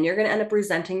fulfilled. And then you're going to end up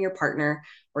resenting your partner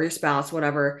or your spouse,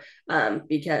 whatever,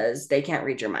 because they can't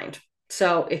read your mind.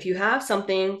 So if you have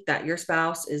something that your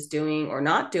spouse is doing or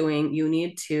not doing, you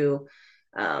need to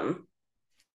um,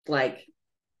 like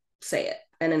say it.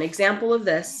 And an example of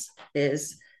this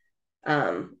is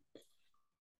um,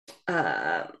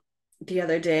 uh, the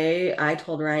other day I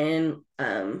told Ryan,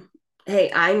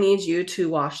 hey, I need you to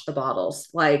wash the bottles.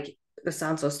 Like, this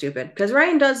sounds so stupid because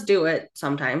Ryan does do it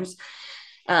sometimes.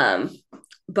 Um,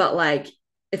 but like,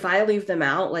 if I leave them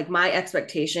out, like my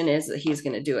expectation is that he's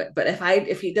going to do it. But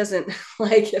if he doesn't,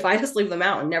 like, if I just leave them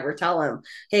out and never tell him,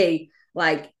 hey,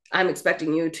 like, I'm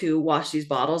expecting you to wash these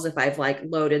bottles if I've like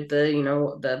loaded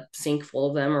the sink full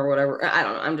of them or whatever. I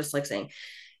don't know. I'm just like saying,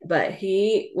 but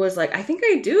he was like, I think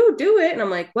I do it. And I'm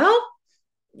like, well,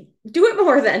 do it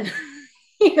more then.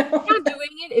 you know? not doing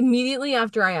it immediately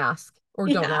after I ask or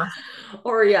don't Yeah. ask.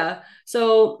 Or yeah.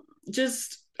 So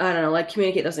just I don't know, like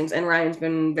communicate those things. And Ryan's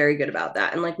been very good about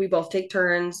that. And like we both take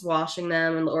turns washing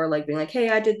them and or like being like, hey,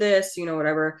 I did this,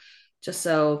 whatever, just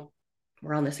so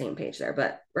we're on the same page there.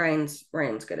 But Ryan's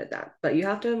good at that. But you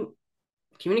have to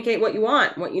communicate what you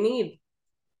want, what you need.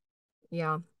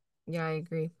 Yeah. Yeah, I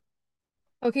agree.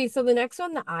 Okay, so the next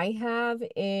one that I have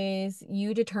is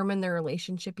you determine the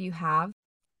relationship you have.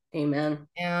 Amen.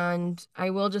 And I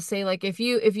will just say, like, if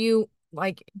you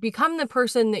like become the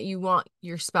person that you want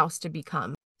your spouse to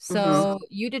become. Mm-hmm. So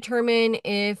you determine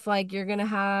if like you're gonna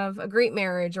have a great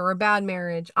marriage or a bad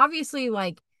marriage. Obviously,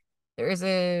 like there is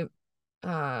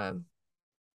uh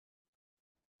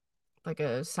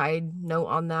a side note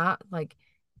on that. Like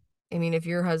I mean, if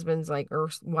your husband's like or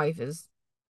wife is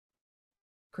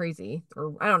crazy,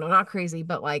 or I don't know, not crazy,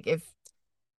 but like if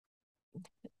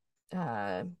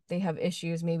they have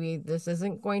issues, maybe this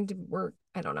isn't going to work.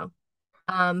 I don't know.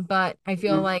 But I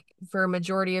feel Mhm. like for a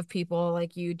majority of people,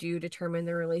 like you do determine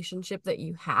the relationship that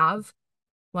you have.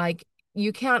 Like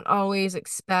you can't always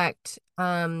expect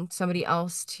somebody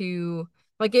else to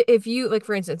like if you like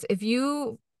for instance, if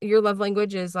your love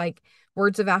language is like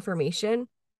words of affirmation,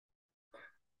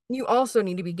 you also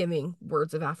need to be giving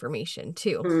words of affirmation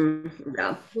too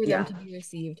Yeah, for them yeah. to be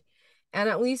received. And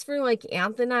at least for like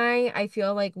Anthony, I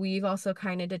feel like we've also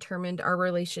kind of determined our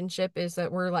relationship is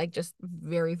that we're like just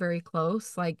very, very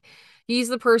close. Like he's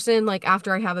the person like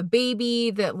after I have a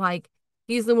baby that like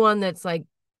he's the one that's like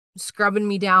scrubbing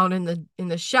me down in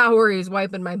the shower, he's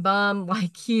wiping my bum,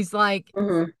 like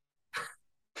Mhm.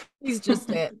 he's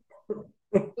just it,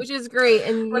 which is great.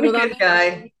 And you What a know that good may not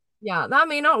guy. yeah, that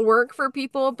may not work for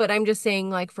people, but I'm just saying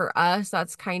like for us,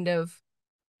 that's kind of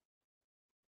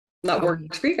That how we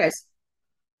works for you guys.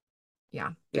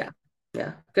 yeah. Yeah,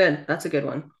 yeah. Good. That's a good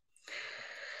one.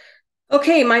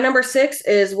 Okay, my number six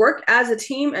is work as a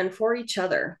team and for each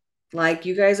other. Like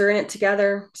you guys are in it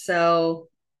together. So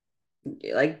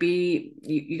like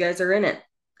you guys are in it.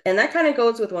 And that kind of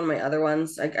goes with one of my other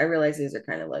ones. I realize these are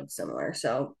kind of like similar.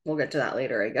 So we'll get to that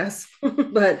later, I guess.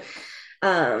 But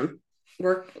um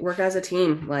work as a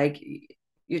team. Like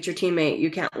it's your teammate.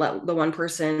 You can't let the one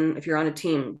person, if you're on a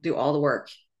team, do all the work.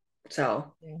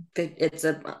 So Yeah. it's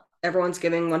a everyone's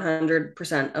giving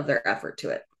 100% of their effort to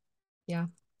it. Yeah.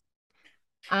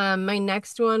 My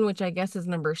next one, which I guess is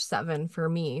number 7 for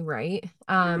me, right?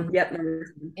 Yep.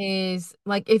 Is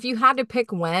like if you had to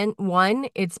pick one,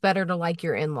 it's better to like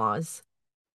your in-laws.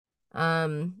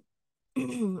 Um,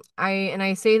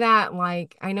 I say that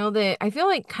like I know that I feel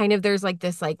like kind of there's like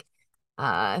this like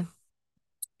uh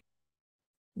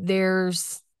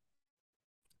there's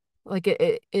like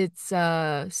it's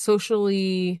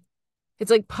socially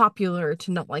it's like popular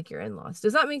to not like your in-laws.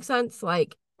 Does that make sense?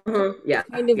 Like Yeah, it's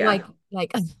kind of yeah.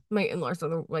 like my in-laws are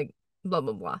the, like blah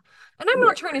blah blah. And I'm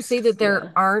not trying to say Worst. that there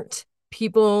Yeah. aren't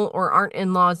people or aren't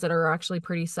in-laws that are actually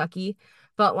pretty sucky,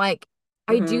 but like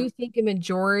I do Hmm. think a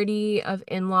majority of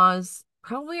in-laws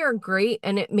probably are great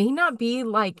and it may not be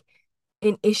like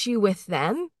an issue with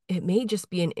them. It may just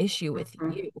be an issue with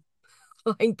Hmm. you.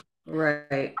 Like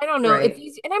Right, I don't know. It's right.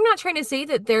 easy. And I'm not trying to say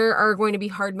that there are going to be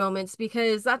hard moments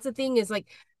because that's the thing is like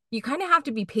you kind of have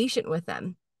to be patient with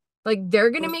them. Like they're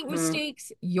going to make Hmm.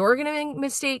 mistakes. You're going to make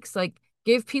mistakes. Like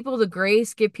give people the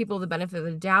grace, give people the benefit of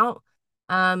the doubt.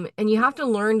 And you have to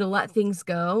learn to let things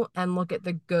go and look at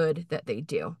the good that they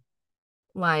do.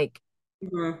 Like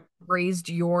Hmm. raised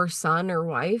your son or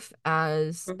wife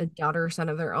as a daughter or son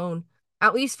of their own.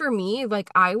 At least for me, like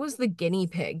I was the guinea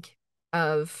pig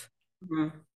of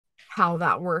Hmm. how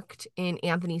that worked in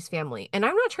Anthony's family. And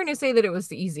I'm not trying to say that it was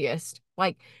the easiest.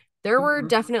 Like there were Hmm.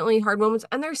 definitely hard moments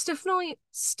and there's definitely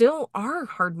still are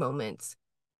hard moments.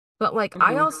 But like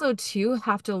I Hmm. also too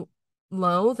have to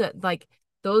know that like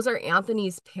those are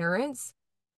Anthony's parents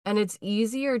and it's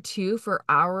easier too for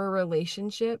our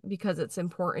relationship because it's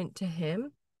important to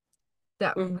him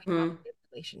that we have Hmm. a good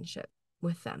relationship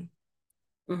with them.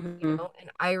 You Hmm. know,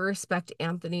 and I respect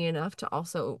Anthony enough to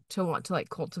also to want to like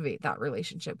cultivate that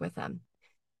relationship with them.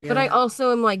 But I Yeah,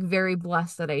 also am like very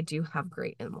blessed that I do have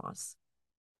great in-laws,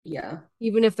 yeah,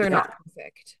 even if they're yeah. not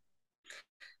perfect.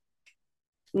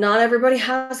 Not everybody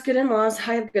has good in-laws.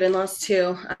 I have good in-laws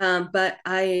too. But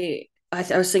I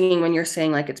was thinking when you're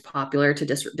saying like it's popular to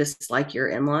dislike your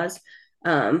in-laws,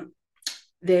 um,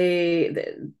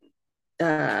 they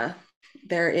uh,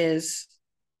 there is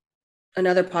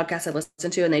another podcast I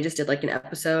listened to, and they just did like an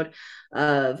episode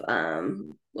of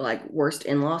like worst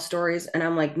in-law stories, and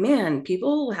I'm like, man,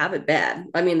 people have it bad.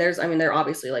 I mean, they're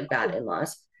obviously like bad Oh,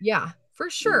 in-laws. yeah, for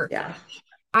sure. Yeah,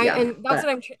 I yeah, and that's but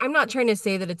what I'm not trying to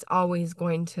say that it's always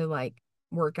going to like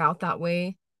work out that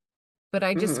way, but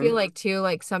I just feel mhm. like too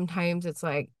like sometimes it's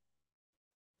like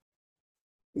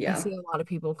I Yeah, see a lot of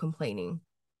people complaining.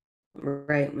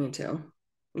 right. Me too.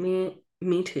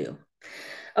 Me too.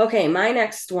 Okay, my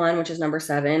next one, which is number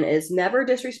seven, is never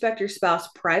disrespect your spouse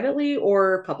privately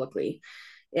or publicly.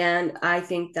 And I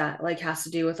think that like has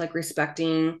to do with like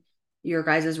respecting your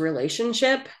guys'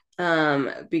 relationship.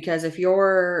 Because if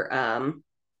you're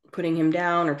putting him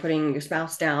down or putting your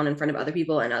spouse down in front of other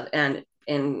people and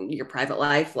in your private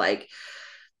life, like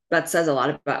that says a lot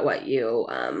about what you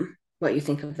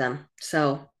think of them.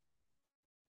 So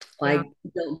Yeah, like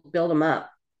build them up.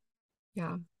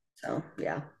 yeah, So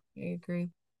yeah. I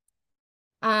agree.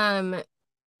 Um,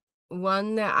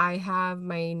 one that I have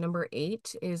my number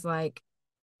 8 is like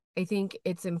I think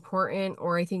it's important,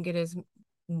 or I think it is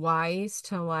wise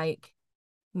to like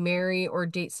marry or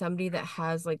date somebody that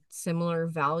has like similar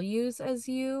values as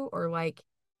you, or like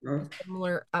a Mm.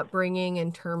 similar upbringing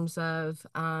in terms of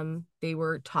they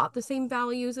were taught the same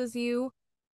values as you,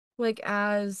 like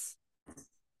as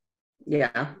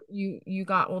Yeah. you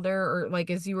got older, or like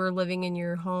as you were living in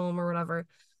your home or whatever.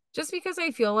 Just because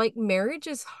I feel like marriage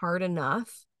is hard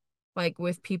enough, like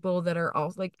with people that are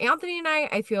all like Anthony and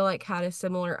I feel like had a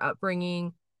similar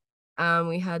upbringing.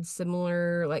 We had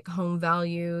similar like home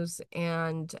values,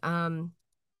 and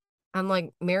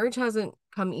like marriage hasn't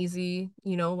come easy,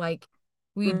 like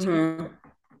we do Hmm.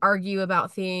 argue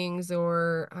about things,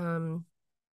 or I don't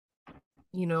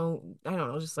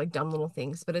know, just like dumb little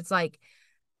things. But it's like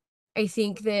I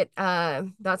think that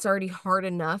that's already hard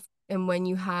enough. And when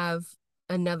you have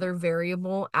another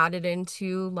variable added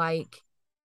into like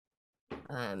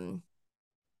um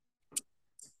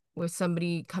with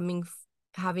somebody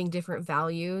having different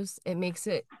values, it makes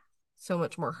it so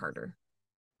much more harder.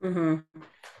 Hmm.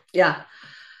 Yeah.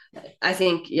 I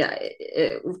think, yeah,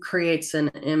 it creates an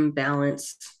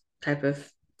imbalanced type of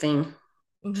thing.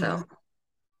 So, Mm-hmm.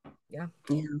 Yeah.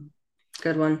 yeah,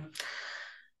 good one.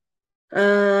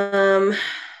 Um,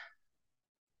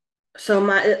 so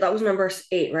that was number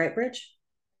 8, right, Bridge?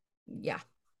 Yeah.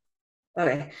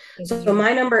 Okay. Because So you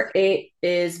my number 8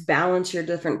 is balance your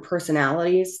different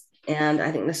personalities. And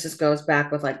I think this just goes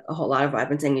back with like a whole lot of what I've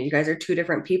been saying. You guys are two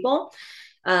different people.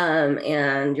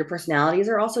 And your personalities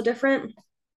are also different.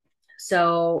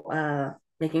 So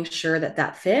making sure that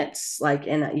that fits, like,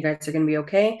 and that you guys are going to be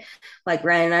okay. Like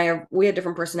Ryan and I we have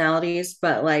different personalities,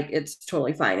 but like it's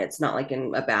totally fine. It's not like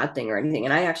a bad thing or anything.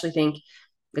 And I actually think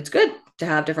it's good to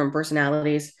have different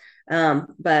personalities.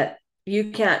 But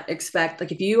you can't expect,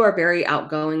 like, if you are very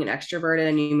outgoing and extroverted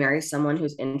and you marry someone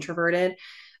who's introverted,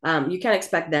 you can't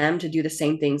expect them to do the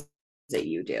same things that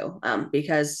you do,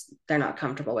 because they're not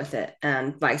comfortable with it,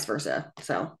 and vice versa.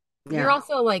 So you're yeah.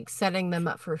 also like setting them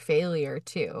up for failure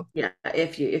too. Yeah,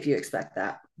 if you expect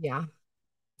that. Yeah.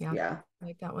 Yeah. Yeah. I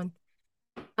like that one.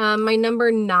 My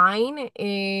number 9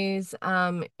 is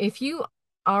if you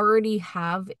already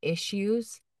have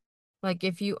issues, like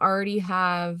if you already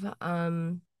have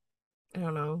I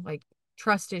don't know, like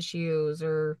trust issues,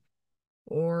 or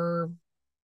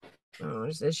I don't know,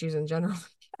 just issues in general,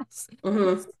 I guess.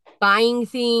 Mm-hmm. Buying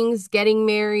things, getting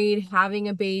married, having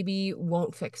a baby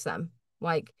won't fix them.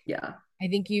 Like Yeah. I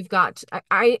think you've got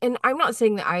I and I'm not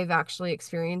saying that I've actually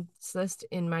experienced this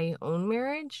in my own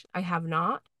marriage. I have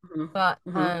not, Mm-hmm. but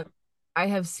Mm-hmm. I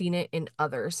have seen it in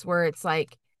others where it's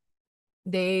like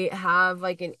they have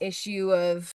like an issue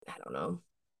of, I don't know,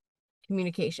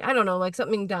 communication. I don't know, like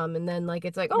something dumb, and then like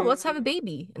it's like, "Oh, let's Mm-hmm. have a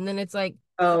baby." And then it's like,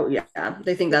 Oh yeah,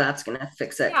 they think that that's gonna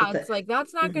fix it, yeah, but it's like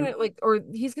that's not mm-hmm. gonna like, or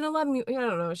he's gonna love me. I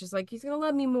don't know. It's just like he's gonna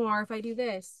love me more if I do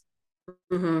this.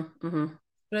 Mm-hmm. Mm-hmm.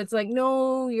 But it's like,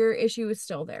 no, your issue is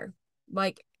still there.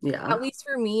 Like, at Yeah. least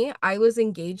for me, I was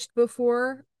engaged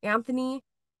before Anthony.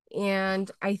 And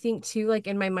I think too, like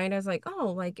in my mind, I was like,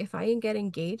 oh, like if I get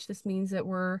engaged, this means that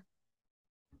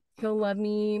he'll love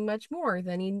me much more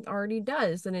than he already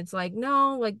does. And it's like,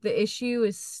 no, like the issue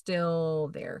is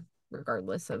still there,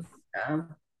 regardless of Yeah.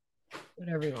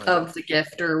 whatever you want to do. Of the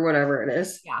gift or whatever it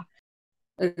is. Yeah.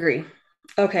 Agree.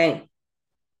 Okay.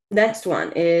 Next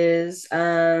one is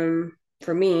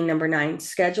for me, number 9,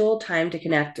 schedule time to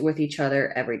connect with each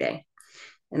other every day.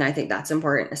 And I think that's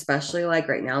important, especially like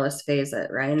right now, this phase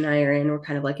that Ryan and I are in, we're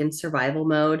kind of like in survival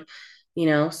mode,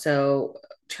 so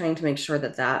trying to make sure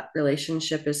that that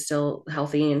relationship is still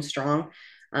healthy and strong.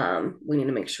 We need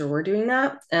to make sure we're doing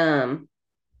that. And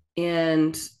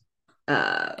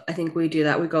I think we do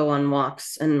that. We go on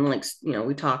walks and like,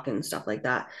 we talk and stuff like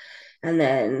that. And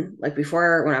then like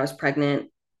before, when I was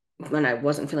pregnant, when I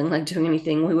wasn't feeling like doing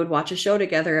anything, we would watch a show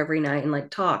together every night and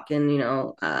like talk and,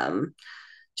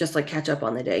 just like catch up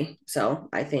on the day. So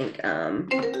I think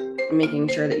making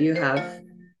sure that you have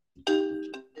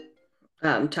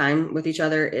time with each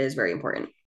other is very important.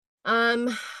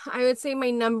 Um, I would say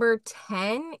my number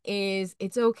 10 is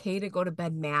it's okay to go to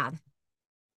bed mad.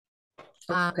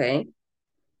 Um, Okay.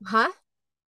 huh?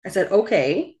 I said,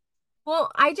 okay.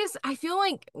 Well, I feel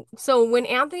like so when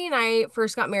Anthony and I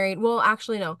first got married, well,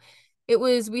 actually no.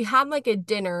 We had like a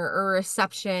dinner or a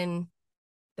reception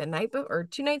the night or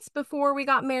 2 nights before we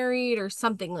got married or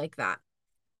something like that.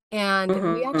 And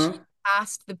we actually Mm-hmm.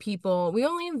 asked the people, we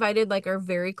only invited like our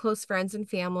very close friends and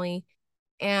family.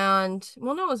 And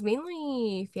well, no, it was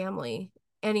mainly family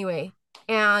anyway.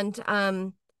 And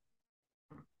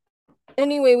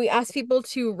anyway, we asked people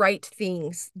to write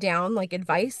things down, like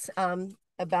advice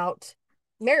about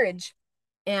marriage.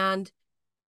 And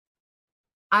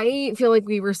I feel like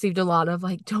we received a lot of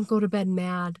like, don't go to bed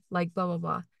mad, like blah blah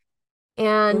blah.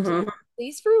 And at Mm-hmm.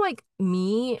 least for like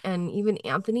me and even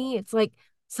Anthony, it's like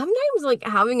sometimes like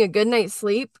having a good night's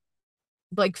sleep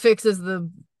like fixes the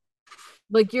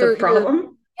like The your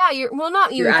problem, yeah, your well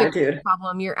not your even fix the attitude.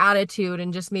 problem, your attitude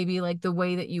and just maybe like the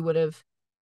way that you would have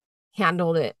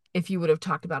handled it if you would have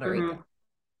talked about it right Mm-hmm. then.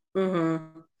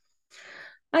 Mm-hmm.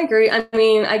 I agree. I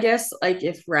mean, I guess like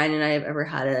if Ryan and I have ever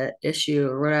had an issue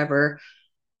or whatever,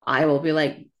 I will be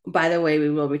like, by the way, we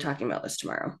will be talking about this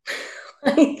tomorrow.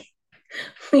 Like,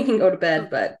 we can go to bed,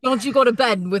 but Don't you go to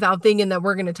bed without thinking that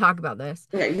we're going to talk about this.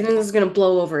 yeah, you think this is gonna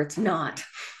blow over? It's not.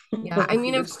 Yeah, I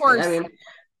mean, I'm of just kidding. I course, mean,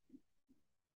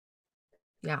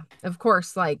 yeah, of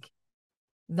course, like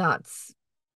that's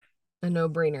a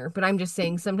no-brainer. But I'm just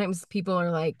saying sometimes people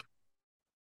are like,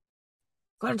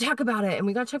 gotta talk about it and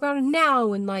we gotta talk about it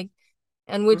now and like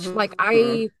and which like mhm.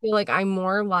 I feel like I'm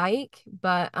more like,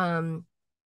 but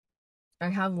I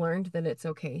have learned that it's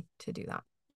okay to do that.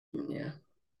 Yeah,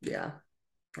 yeah,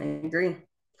 I agree.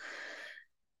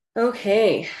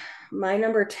 Okay. My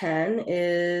number 10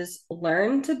 is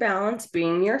learn to balance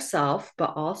being yourself,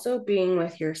 but also being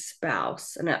with your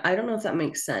spouse. And I don't know if that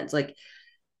makes sense, like,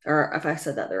 or if I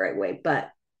said that the right way,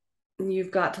 but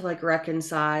you've got to like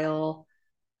reconcile.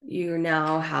 You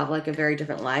now have like a very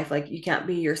different life. Like, you can't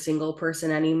be your single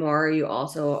person anymore. You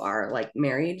also are like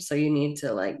married. So you need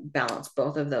to like balance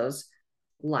both of those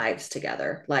lives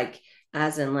together. Like,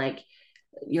 as in, like,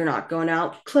 you're not going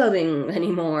out clubbing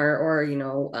anymore, or,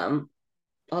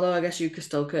 although I guess you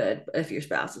still could if your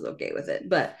spouse is okay with it.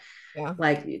 But Yeah.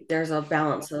 like, there's a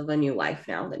balance of a new life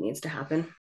now that needs to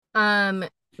happen. Um,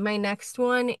 my next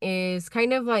one is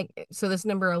kind of like so this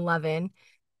number 11.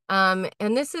 And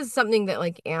this is something that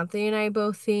like Anthony and I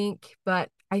both think, but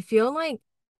I feel like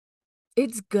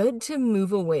it's good to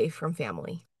move away from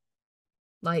family.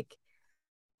 Like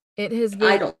it has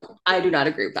I been don't, I do not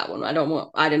agree with that one.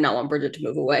 I did not want Bridget to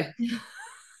move away.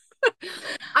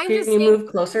 I'm Can just you saying, move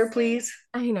closer, please?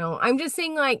 I know. I'm just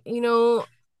saying like,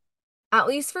 at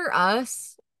least for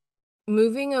us,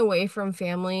 moving away from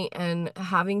family and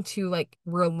having to like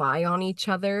rely on each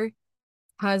other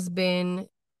has been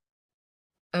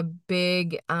a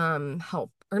big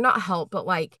help or not help, but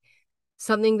like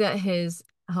something that has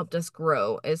helped us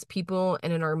grow as people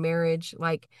and in our marriage.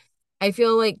 Like I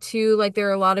feel like too, like there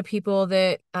are a lot of people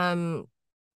that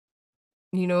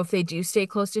if they do stay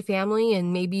close to family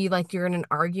and maybe like you're in an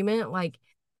argument, like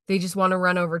they just want to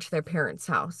run over to their parents'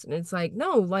 house. And it's like,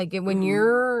 no, like when Mm-hmm.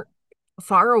 you're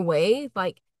far away,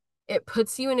 like it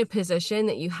puts you in a position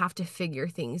that you have to figure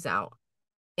things out.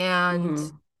 And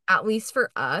Mm-hmm. at least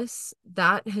for us,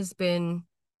 that has been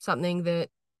something that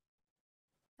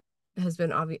has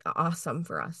been awesome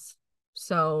for us.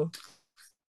 So,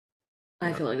 I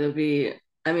yeah. feel like it would be,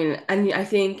 I mean, and I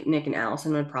think Nick and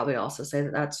Allison would probably also say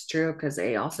that that's true because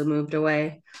they also moved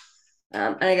away.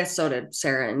 And I guess so did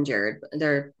Sarah and Jared.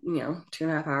 They're,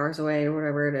 2.5 hours away or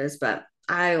whatever it is. But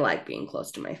I like being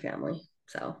close to my family.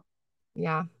 So,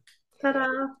 Yeah.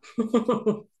 ta-da.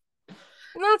 To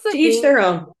And that's the each thing. their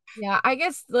own. Yeah, I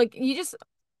guess like you just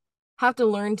have to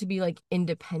learn to be like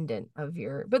independent of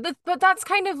your but that's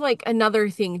kind of like another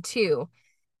thing too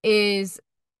is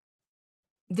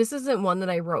this isn't one that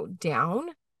I wrote down,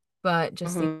 but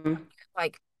just think Mm-hmm.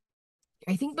 like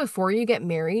I think before you get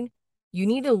married, you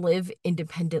need to live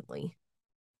independently.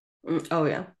 Oh,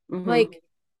 yeah. Mm-hmm. Like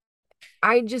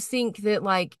I just think that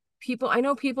like I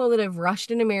know people that have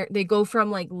rushed into marriage, they go from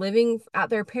like living at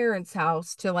their parents'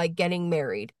 house to like getting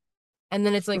married. And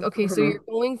then it's like, okay, so you're Mm-hmm.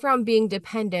 going from being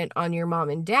dependent on your mom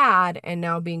and dad and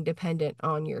now being dependent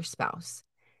on your spouse.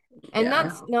 And Yeah.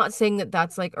 that's not saying that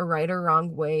that's like a right or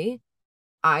wrong way.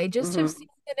 I just have Mm-hmm. seen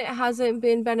that it hasn't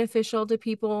been beneficial to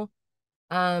people,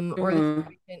 or that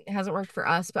Mm-hmm. it hasn't worked for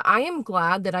us. But I am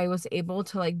glad that I was able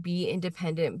to like be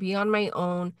independent, be on my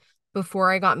own.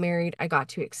 Before I got married, I got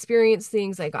to experience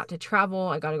things. I got to travel.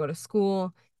 I got to go to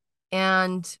school.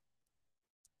 And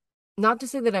not to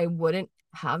say that I wouldn't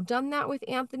have done that with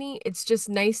Anthony. It's just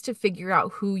nice to figure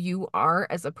out who you are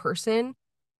as a person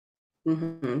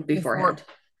Mm-hmm. before. Beforehand.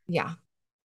 Yeah.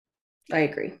 I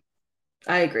agree.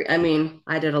 I agree. I mean,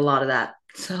 I did a lot of that.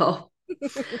 So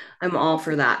I'm all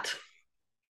for that.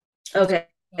 That's Okay.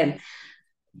 fun.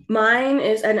 Mine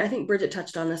is, and I think Bridget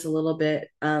touched on this a little bit,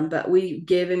 but we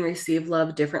give and receive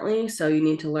love differently. So you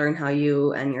need to learn how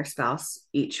you and your spouse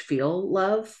each feel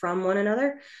love from one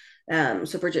another.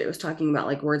 So Bridget was talking about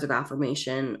like words of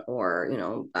affirmation, or,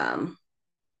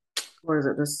 what is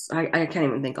it? I can't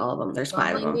even think all of them. There's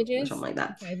Love five of them or languages, something like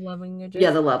the that. five love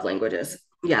Yeah, languages. the love languages.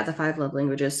 Yeah, the five love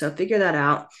languages. So figure that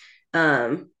out.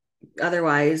 Um,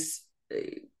 Otherwise,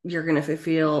 you're going to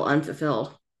feel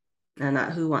unfulfilled. And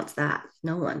that, who wants that?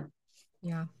 No one.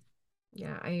 Yeah.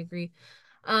 Yeah, I agree.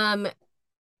 Um,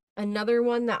 Another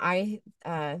one that I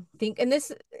think, and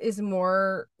this is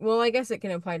more, well, I guess it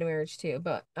can apply to marriage too,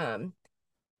 but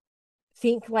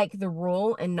think like the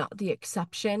rule and not the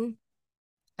exception.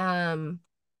 Um,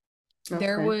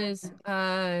 there Okay. was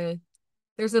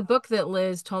there's a book that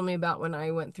Liz told me about when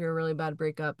I went through a really bad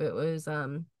breakup. It was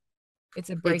it's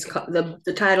a It's breakup.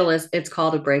 the title is it's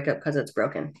called a breakup because it's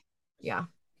broken. Yeah.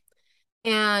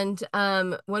 And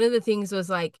one of the things was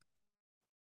like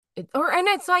and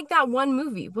it's like that one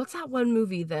movie. What's that one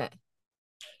movie that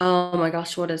Oh my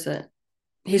gosh, what is it?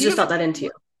 He's do you just know not that into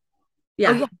you.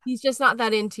 Oh Yeah. yeah, he's just not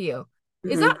that into you.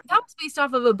 Is that Hmm. that was based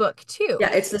off of a book too?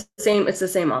 Yeah, it's the same. It's the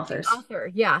same Same authors.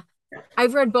 author. Yeah.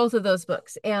 I've read both of those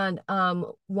books and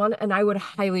one and I would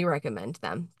highly recommend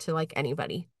them to like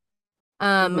anybody.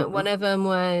 One Hmm. of them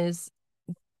was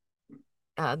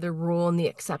the rule and the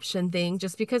exception thing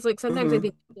just because like sometimes I Hmm.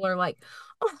 think people are like,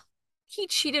 "Oh, he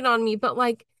cheated on me," but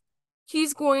like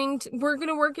we're going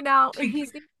to work it out and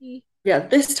he's going to be Yeah,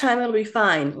 this time it'll be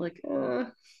fine. Like,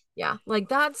 yeah, like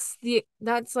that's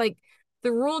like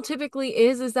the rule typically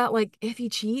is that like if he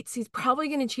cheats, he's probably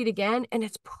going to cheat again and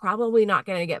it's probably not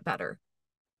going to get better.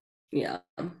 yeah,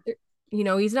 You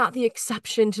know, he's not the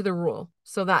exception to the rule.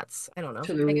 So that's I don't know.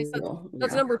 to the I guess rule.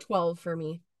 that's Yeah, number 12 for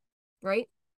me, right?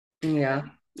 yeah,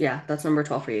 yeah. That's number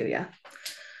 12 for you. Yeah.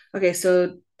 Okay,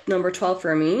 so number 12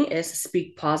 for me is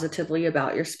speak positively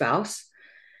about your spouse.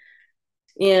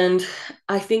 And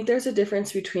I think there's a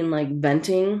difference between like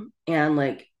venting and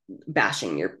like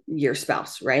bashing your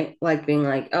spouse, right? Like being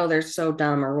like, "Oh, they're so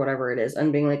dumb," or whatever it is,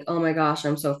 and being like, "Oh my gosh,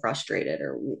 I'm so frustrated,"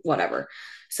 or whatever.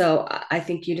 So I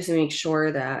think you just make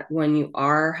sure that when you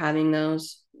are having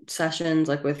those sessions,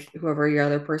 like with whoever your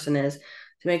other person is,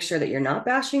 to make sure that you're not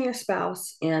bashing your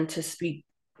spouse and to speak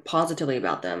positively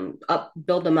about them,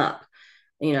 build them up,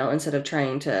 instead of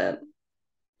trying to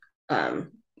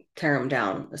um, tear them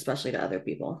down, especially to other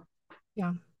people.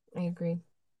 Yeah, I agree.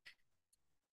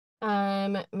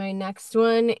 My next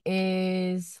one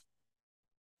is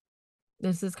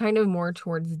this is kind of more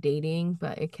towards dating,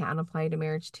 but it can apply to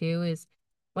marriage too, is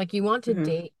like you want to Mm-hmm.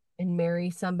 date and marry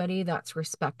somebody that's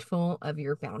respectful of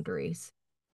your boundaries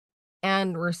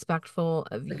and respectful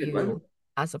of A good one. you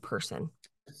as a person.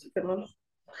 That's a good one.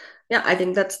 Yeah, I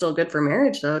think that's still good for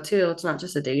marriage though, too. It's not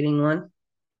just a dating one.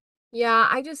 Yeah,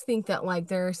 I just think that like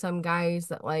there are some guys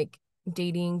that like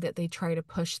dating that they try to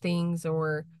push things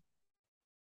or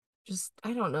just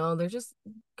I don't know, they're just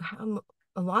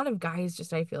a lot of guys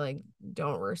just I feel like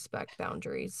don't respect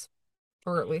boundaries,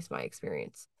 or at least my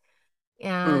experience.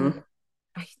 And Mm.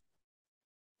 I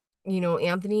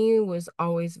Anthony was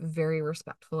always very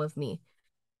respectful of me.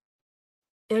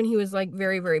 And he was like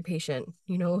very, very patient.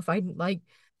 If I like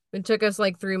it took us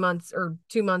like 3 months or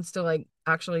 2 months to like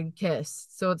actually kiss.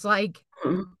 So it's like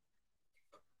Mm.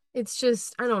 it's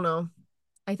just I don't know.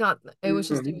 I thought it Mm.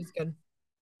 was good.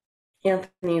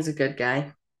 Anthony's a good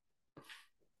guy.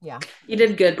 Yeah. You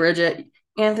did good, Bridget.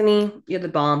 Anthony, you're the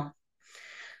bomb.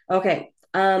 Okay.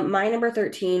 My number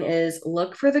 13 is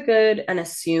look for the good and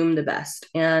assume the best.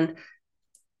 And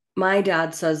my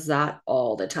dad says that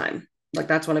all the time. Like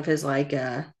that's one of his like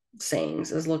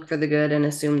sayings is look for the good and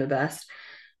assume the best.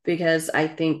 Because I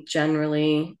think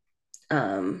generally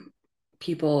um,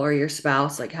 people or your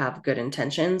spouse like have good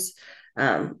intentions.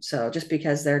 So just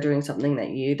because they're doing something that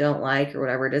you don't like or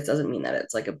whatever it is doesn't mean that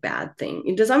it's like a bad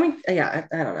thing. Does that make yeah,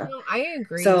 I don't know. No, I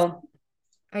agree. So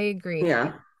I agree.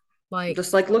 yeah, Like,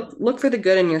 just like look for the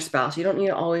good in your spouse. You don't need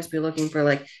to always be looking for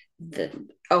like the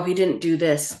oh he didn't do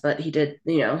this, but he did,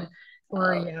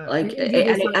 or yeah, he like didn't do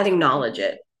this, and acknowledge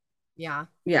it. yeah.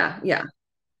 Yeah, yeah.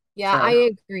 Yeah, I So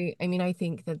agree. I mean, I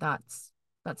think that that's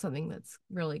something that's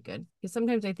really good because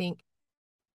sometimes I think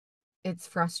it's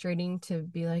frustrating to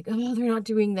be like, oh, they're not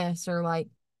doing this, or like,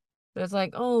 but it's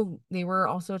like, oh, they were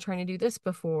also trying to do this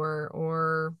before,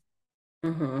 or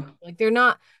mhm. like they're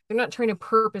not trying to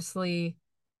purposely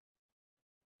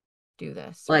do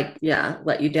this, or Like yeah,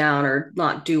 let you down or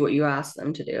not do what you ask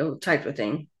them to do, type of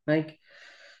thing. Like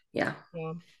yeah.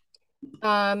 yeah.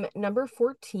 Number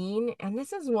 14, and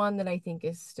this is one that I think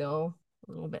is still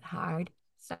a little bit hard.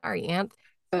 Sorry, Ant.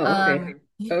 Oh, okay. Um,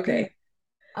 Okay.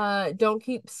 don't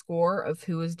keep score of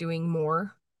who is doing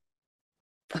more.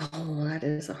 Oh, that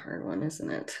is a hard one,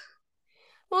 isn't it?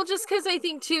 Well, just because I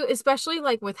think too, especially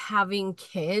like with having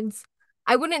kids,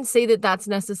 I wouldn't say that that's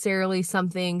necessarily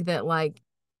something that like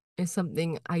is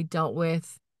something I dealt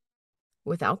with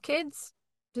without kids.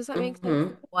 Does that make sense?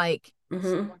 Mm-hmm. Like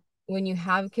Mm-hmm. when you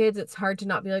have kids, it's hard to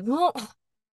not be like, well,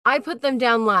 I put them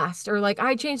down last, or like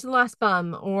I changed the last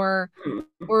bum, or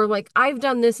like I've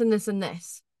done this and this and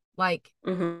this. Like,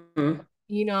 Mm-hmm.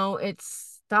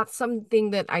 it's that's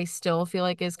something that I still feel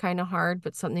like is kind of hard,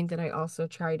 but something that I also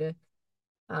try to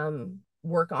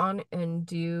work on and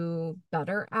do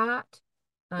better at.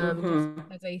 Just Mm-hmm.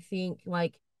 because I think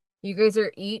like you guys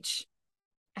are each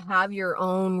have your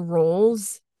own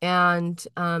roles, and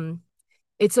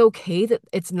it's okay that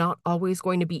it's not always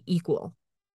going to be equal.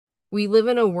 We live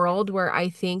in a world where I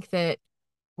think that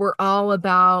we're all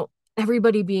about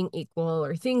everybody being equal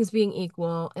or things being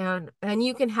equal, and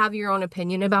you can have your own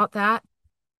opinion about that,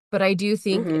 but I do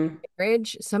think in Mm-hmm.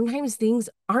 marriage sometimes things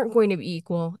aren't going to be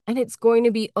equal, and it's going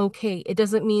to be okay. It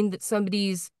doesn't mean that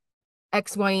somebody's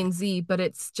X, Y, and Z, but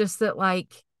it's just that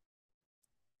like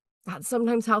that's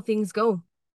sometimes how things go.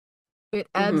 It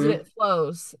ebbs and Mm-hmm. it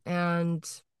flows, and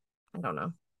I don't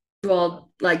know.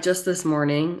 Well, like just this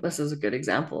morning, this is a good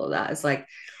example of that. It's like,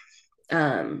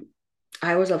 um,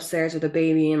 I was upstairs with the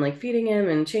baby and like feeding him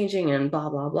and changing and blah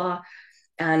blah blah.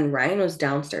 And Ryan was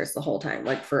downstairs the whole time,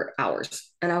 like for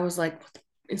hours. And I was like, what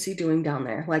is he doing down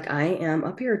there? Like, I am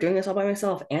up here doing this all by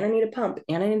myself, and I need a pump,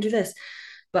 and I need to do this.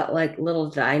 But like, little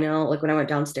did I know, like when I went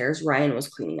downstairs, Ryan was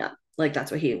cleaning up. Like,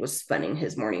 that's what he was spending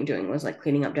his morning doing, was like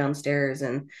cleaning up downstairs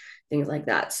and things like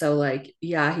that. So, like,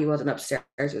 yeah, he wasn't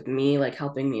upstairs with me, like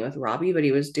helping me with Robbie, but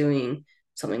he was doing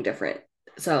something different.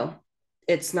 So,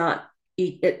 it's not,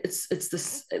 it's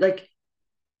this, like,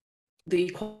 the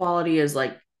equality is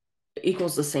like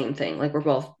equals the same thing. Like we're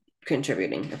both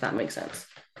contributing, if that makes sense.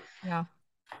 Yeah.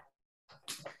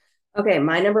 Okay,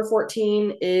 my number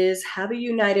 14 is have a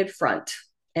united front.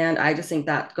 And I just think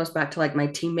that goes back to like my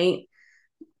teammate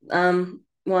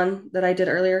one that I did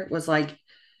earlier was like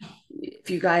if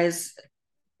you guys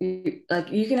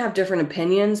like you can have different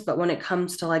opinions, but when it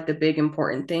comes to like the big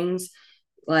important things,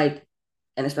 like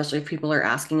and especially if people are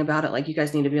asking about it, like you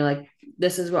guys need to be like,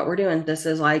 this is what we're doing. This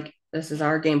is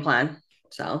our game plan.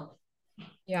 So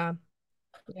Yeah.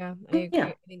 Yeah, I agree. yeah.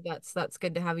 I think that's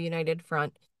good to have a united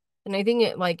front. And I think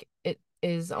it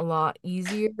is a lot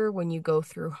easier when you go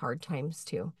through hard times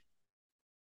too.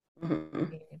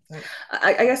 Mhm. United front.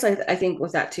 I guess I think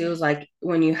with that too is like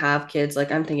when you have kids,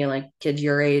 like I'm thinking like kids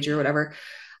your age or whatever,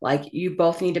 like you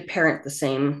both need to parent the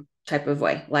same type of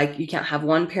way. Like you can't have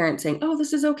one parent saying, "Oh,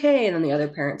 this is okay," and then the other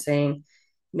parent saying,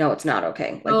 "No, it's not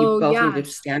okay." Like you Oh, both need to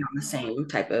yes. stand on the same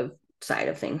type of side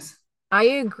of things. I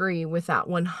agree with that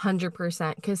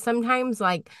 100% because sometimes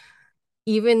like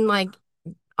even like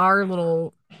our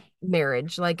little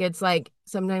marriage, like it's like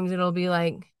sometimes it'll be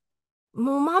like,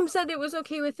 well, mom said it was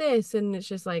okay with this, and it's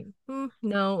just like,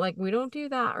 no, like we don't do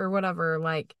that or whatever.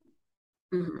 Like,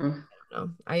 Mhm.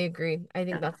 no, I agree. I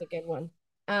think Yeah. that's a good one.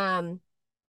 Um,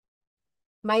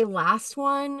 my last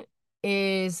one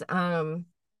is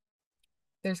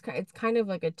it's kind of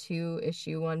like a two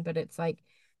issue one, but it's like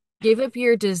give up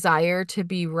your desire to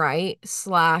be right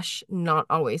slash not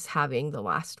always having the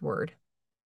last word.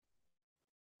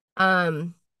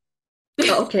 Um,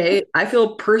 Okay, I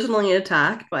feel personally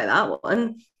attacked by that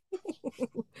one.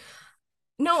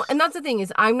 no, and that's the thing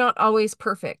is I'm not always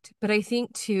perfect, but I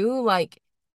think too, like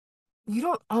you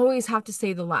don't always have to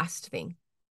say the last thing.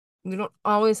 You don't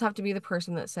always have to be the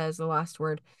person that says the last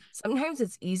word. Sometimes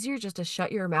it's easier just to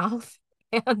shut your mouth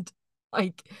and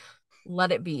like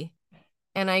let it be.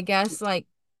 And I guess like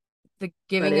the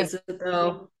But giving up, is it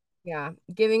though? yeah,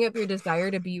 giving up your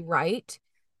desire to be right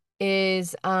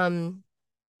is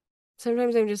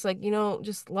sometimes I'm just like,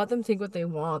 just let them think what they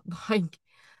want. Like,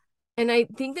 and I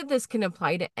think that this can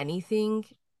apply to anything,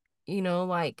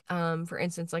 like for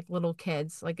instance, like little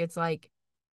kids. Like it's like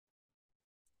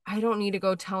I don't need to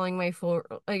go telling my full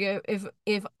like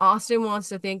if Austin wants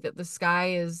to think that the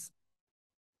sky is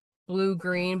blue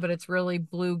green, but it's really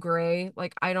blue gray,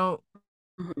 like I don't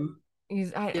Mhm.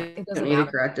 You it don't doesn't need to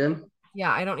matter. correct him.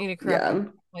 Yeah, I don't need to correct him.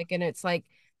 Yeah. Like, and it's like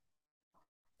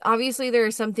obviously there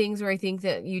are some things where I think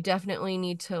that you definitely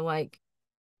need to like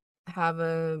have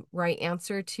a right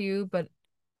answer to, but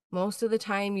most of the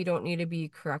time you don't need to be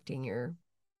correcting your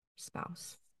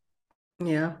spouse.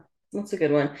 Yeah, that's a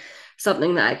good one.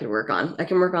 Something that I could work on. I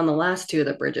can work on the last two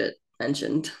that Bridget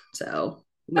mentioned. So,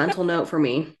 mental note for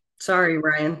me. Sorry,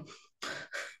 Ryan.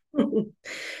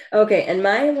 Okay, and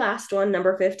my last one,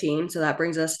 number 15. So that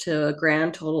brings us to a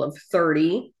grand total of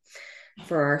 30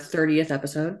 for our 30th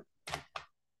episode,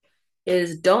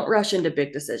 is don't rush into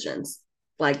big decisions.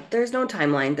 Like, there's no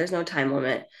timeline, there's no time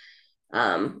limit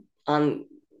on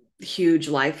huge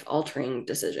life altering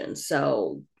decisions.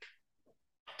 So,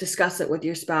 discuss it with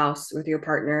your spouse, with your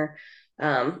partner,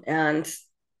 and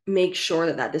make sure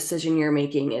that that decision you're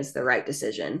making is the right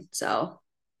decision. So,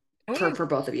 I for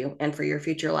both of you and for your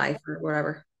future life or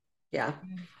whatever. Yeah.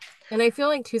 and I feel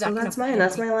like too So that can that's mine. apply to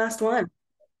That's dating. my last one.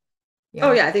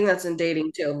 Oh Yeah. yeah, I think that's in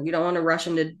dating too. You don't want to rush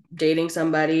into dating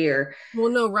somebody or Well,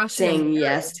 no, rush into saying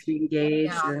yes to marriage. be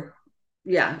engaged Yeah. or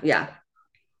yeah, yeah,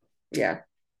 yeah.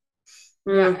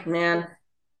 Yeah. Man.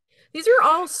 These are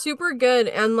all super good.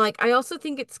 And like, I also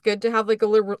think it's good to have like a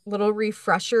little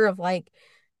refresher of like,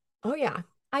 oh yeah,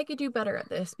 I could do better at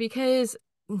this because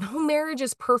no marriage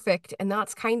is perfect. And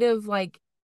that's kind of like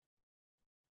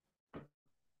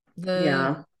the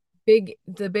Yeah.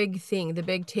 the big thing, the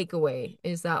big takeaway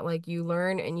is that like you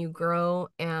learn and you grow.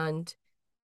 And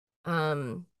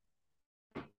um,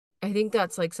 I think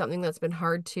that's like something that's been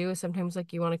hard too. Is sometimes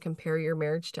like you want to compare your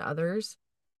marriage to others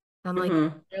and like Hmm.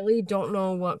 really don't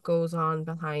know what goes on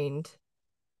behind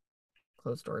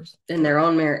closed doors. In their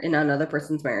own marriage, in another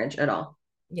person's marriage at all.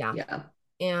 Yeah. Yeah.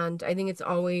 And I think it's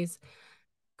always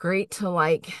great to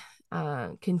like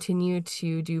continue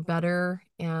to do better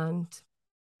and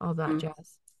all that Mm.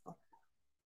 jazz.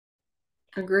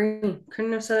 Agree.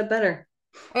 Couldn't have said it better.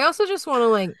 I also just want to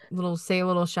like say a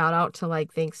little shout out to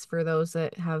like thanks for those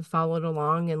that have followed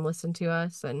along and listened to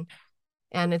us and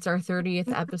it's our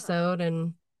 30th episode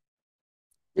and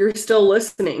You're still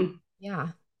listening. yeah,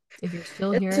 if you're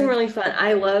still It's been here, really fun.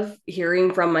 I love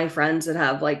hearing from my friends that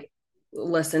have like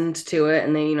listened to it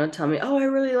and they, tell me, oh, I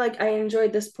really I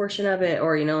enjoyed this portion of it,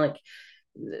 or, like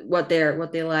what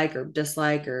they like or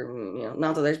dislike, or,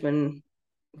 not that there's been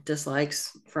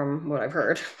dislikes from what I've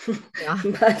heard, yeah.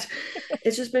 but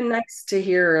it's just been nice to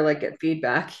hear get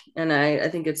feedback. And I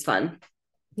think it's fun.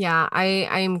 Yeah, I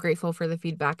am grateful for the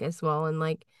feedback as well and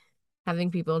like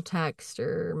having people text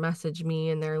or message me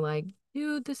and they're like,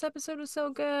 "Dude, this episode was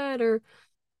so good," or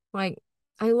like,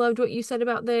 "I loved what you said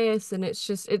about this." And it's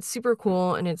super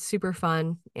cool and it's super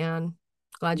fun and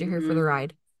glad you're here for the Hmm.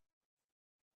 ride.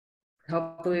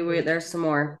 Hopefully Mhm. there's some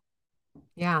more.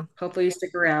 Yeah. Hopefully you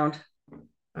stick around.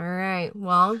 All right.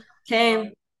 Well,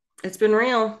 Okay, it's been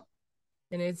real.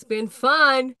 and it's been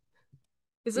fun.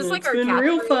 Is this like It's our been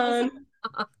real catchphrase? fun.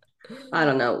 I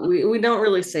don't know. We don't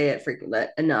really say it frequently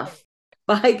enough.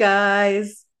 Bye,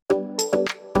 guys.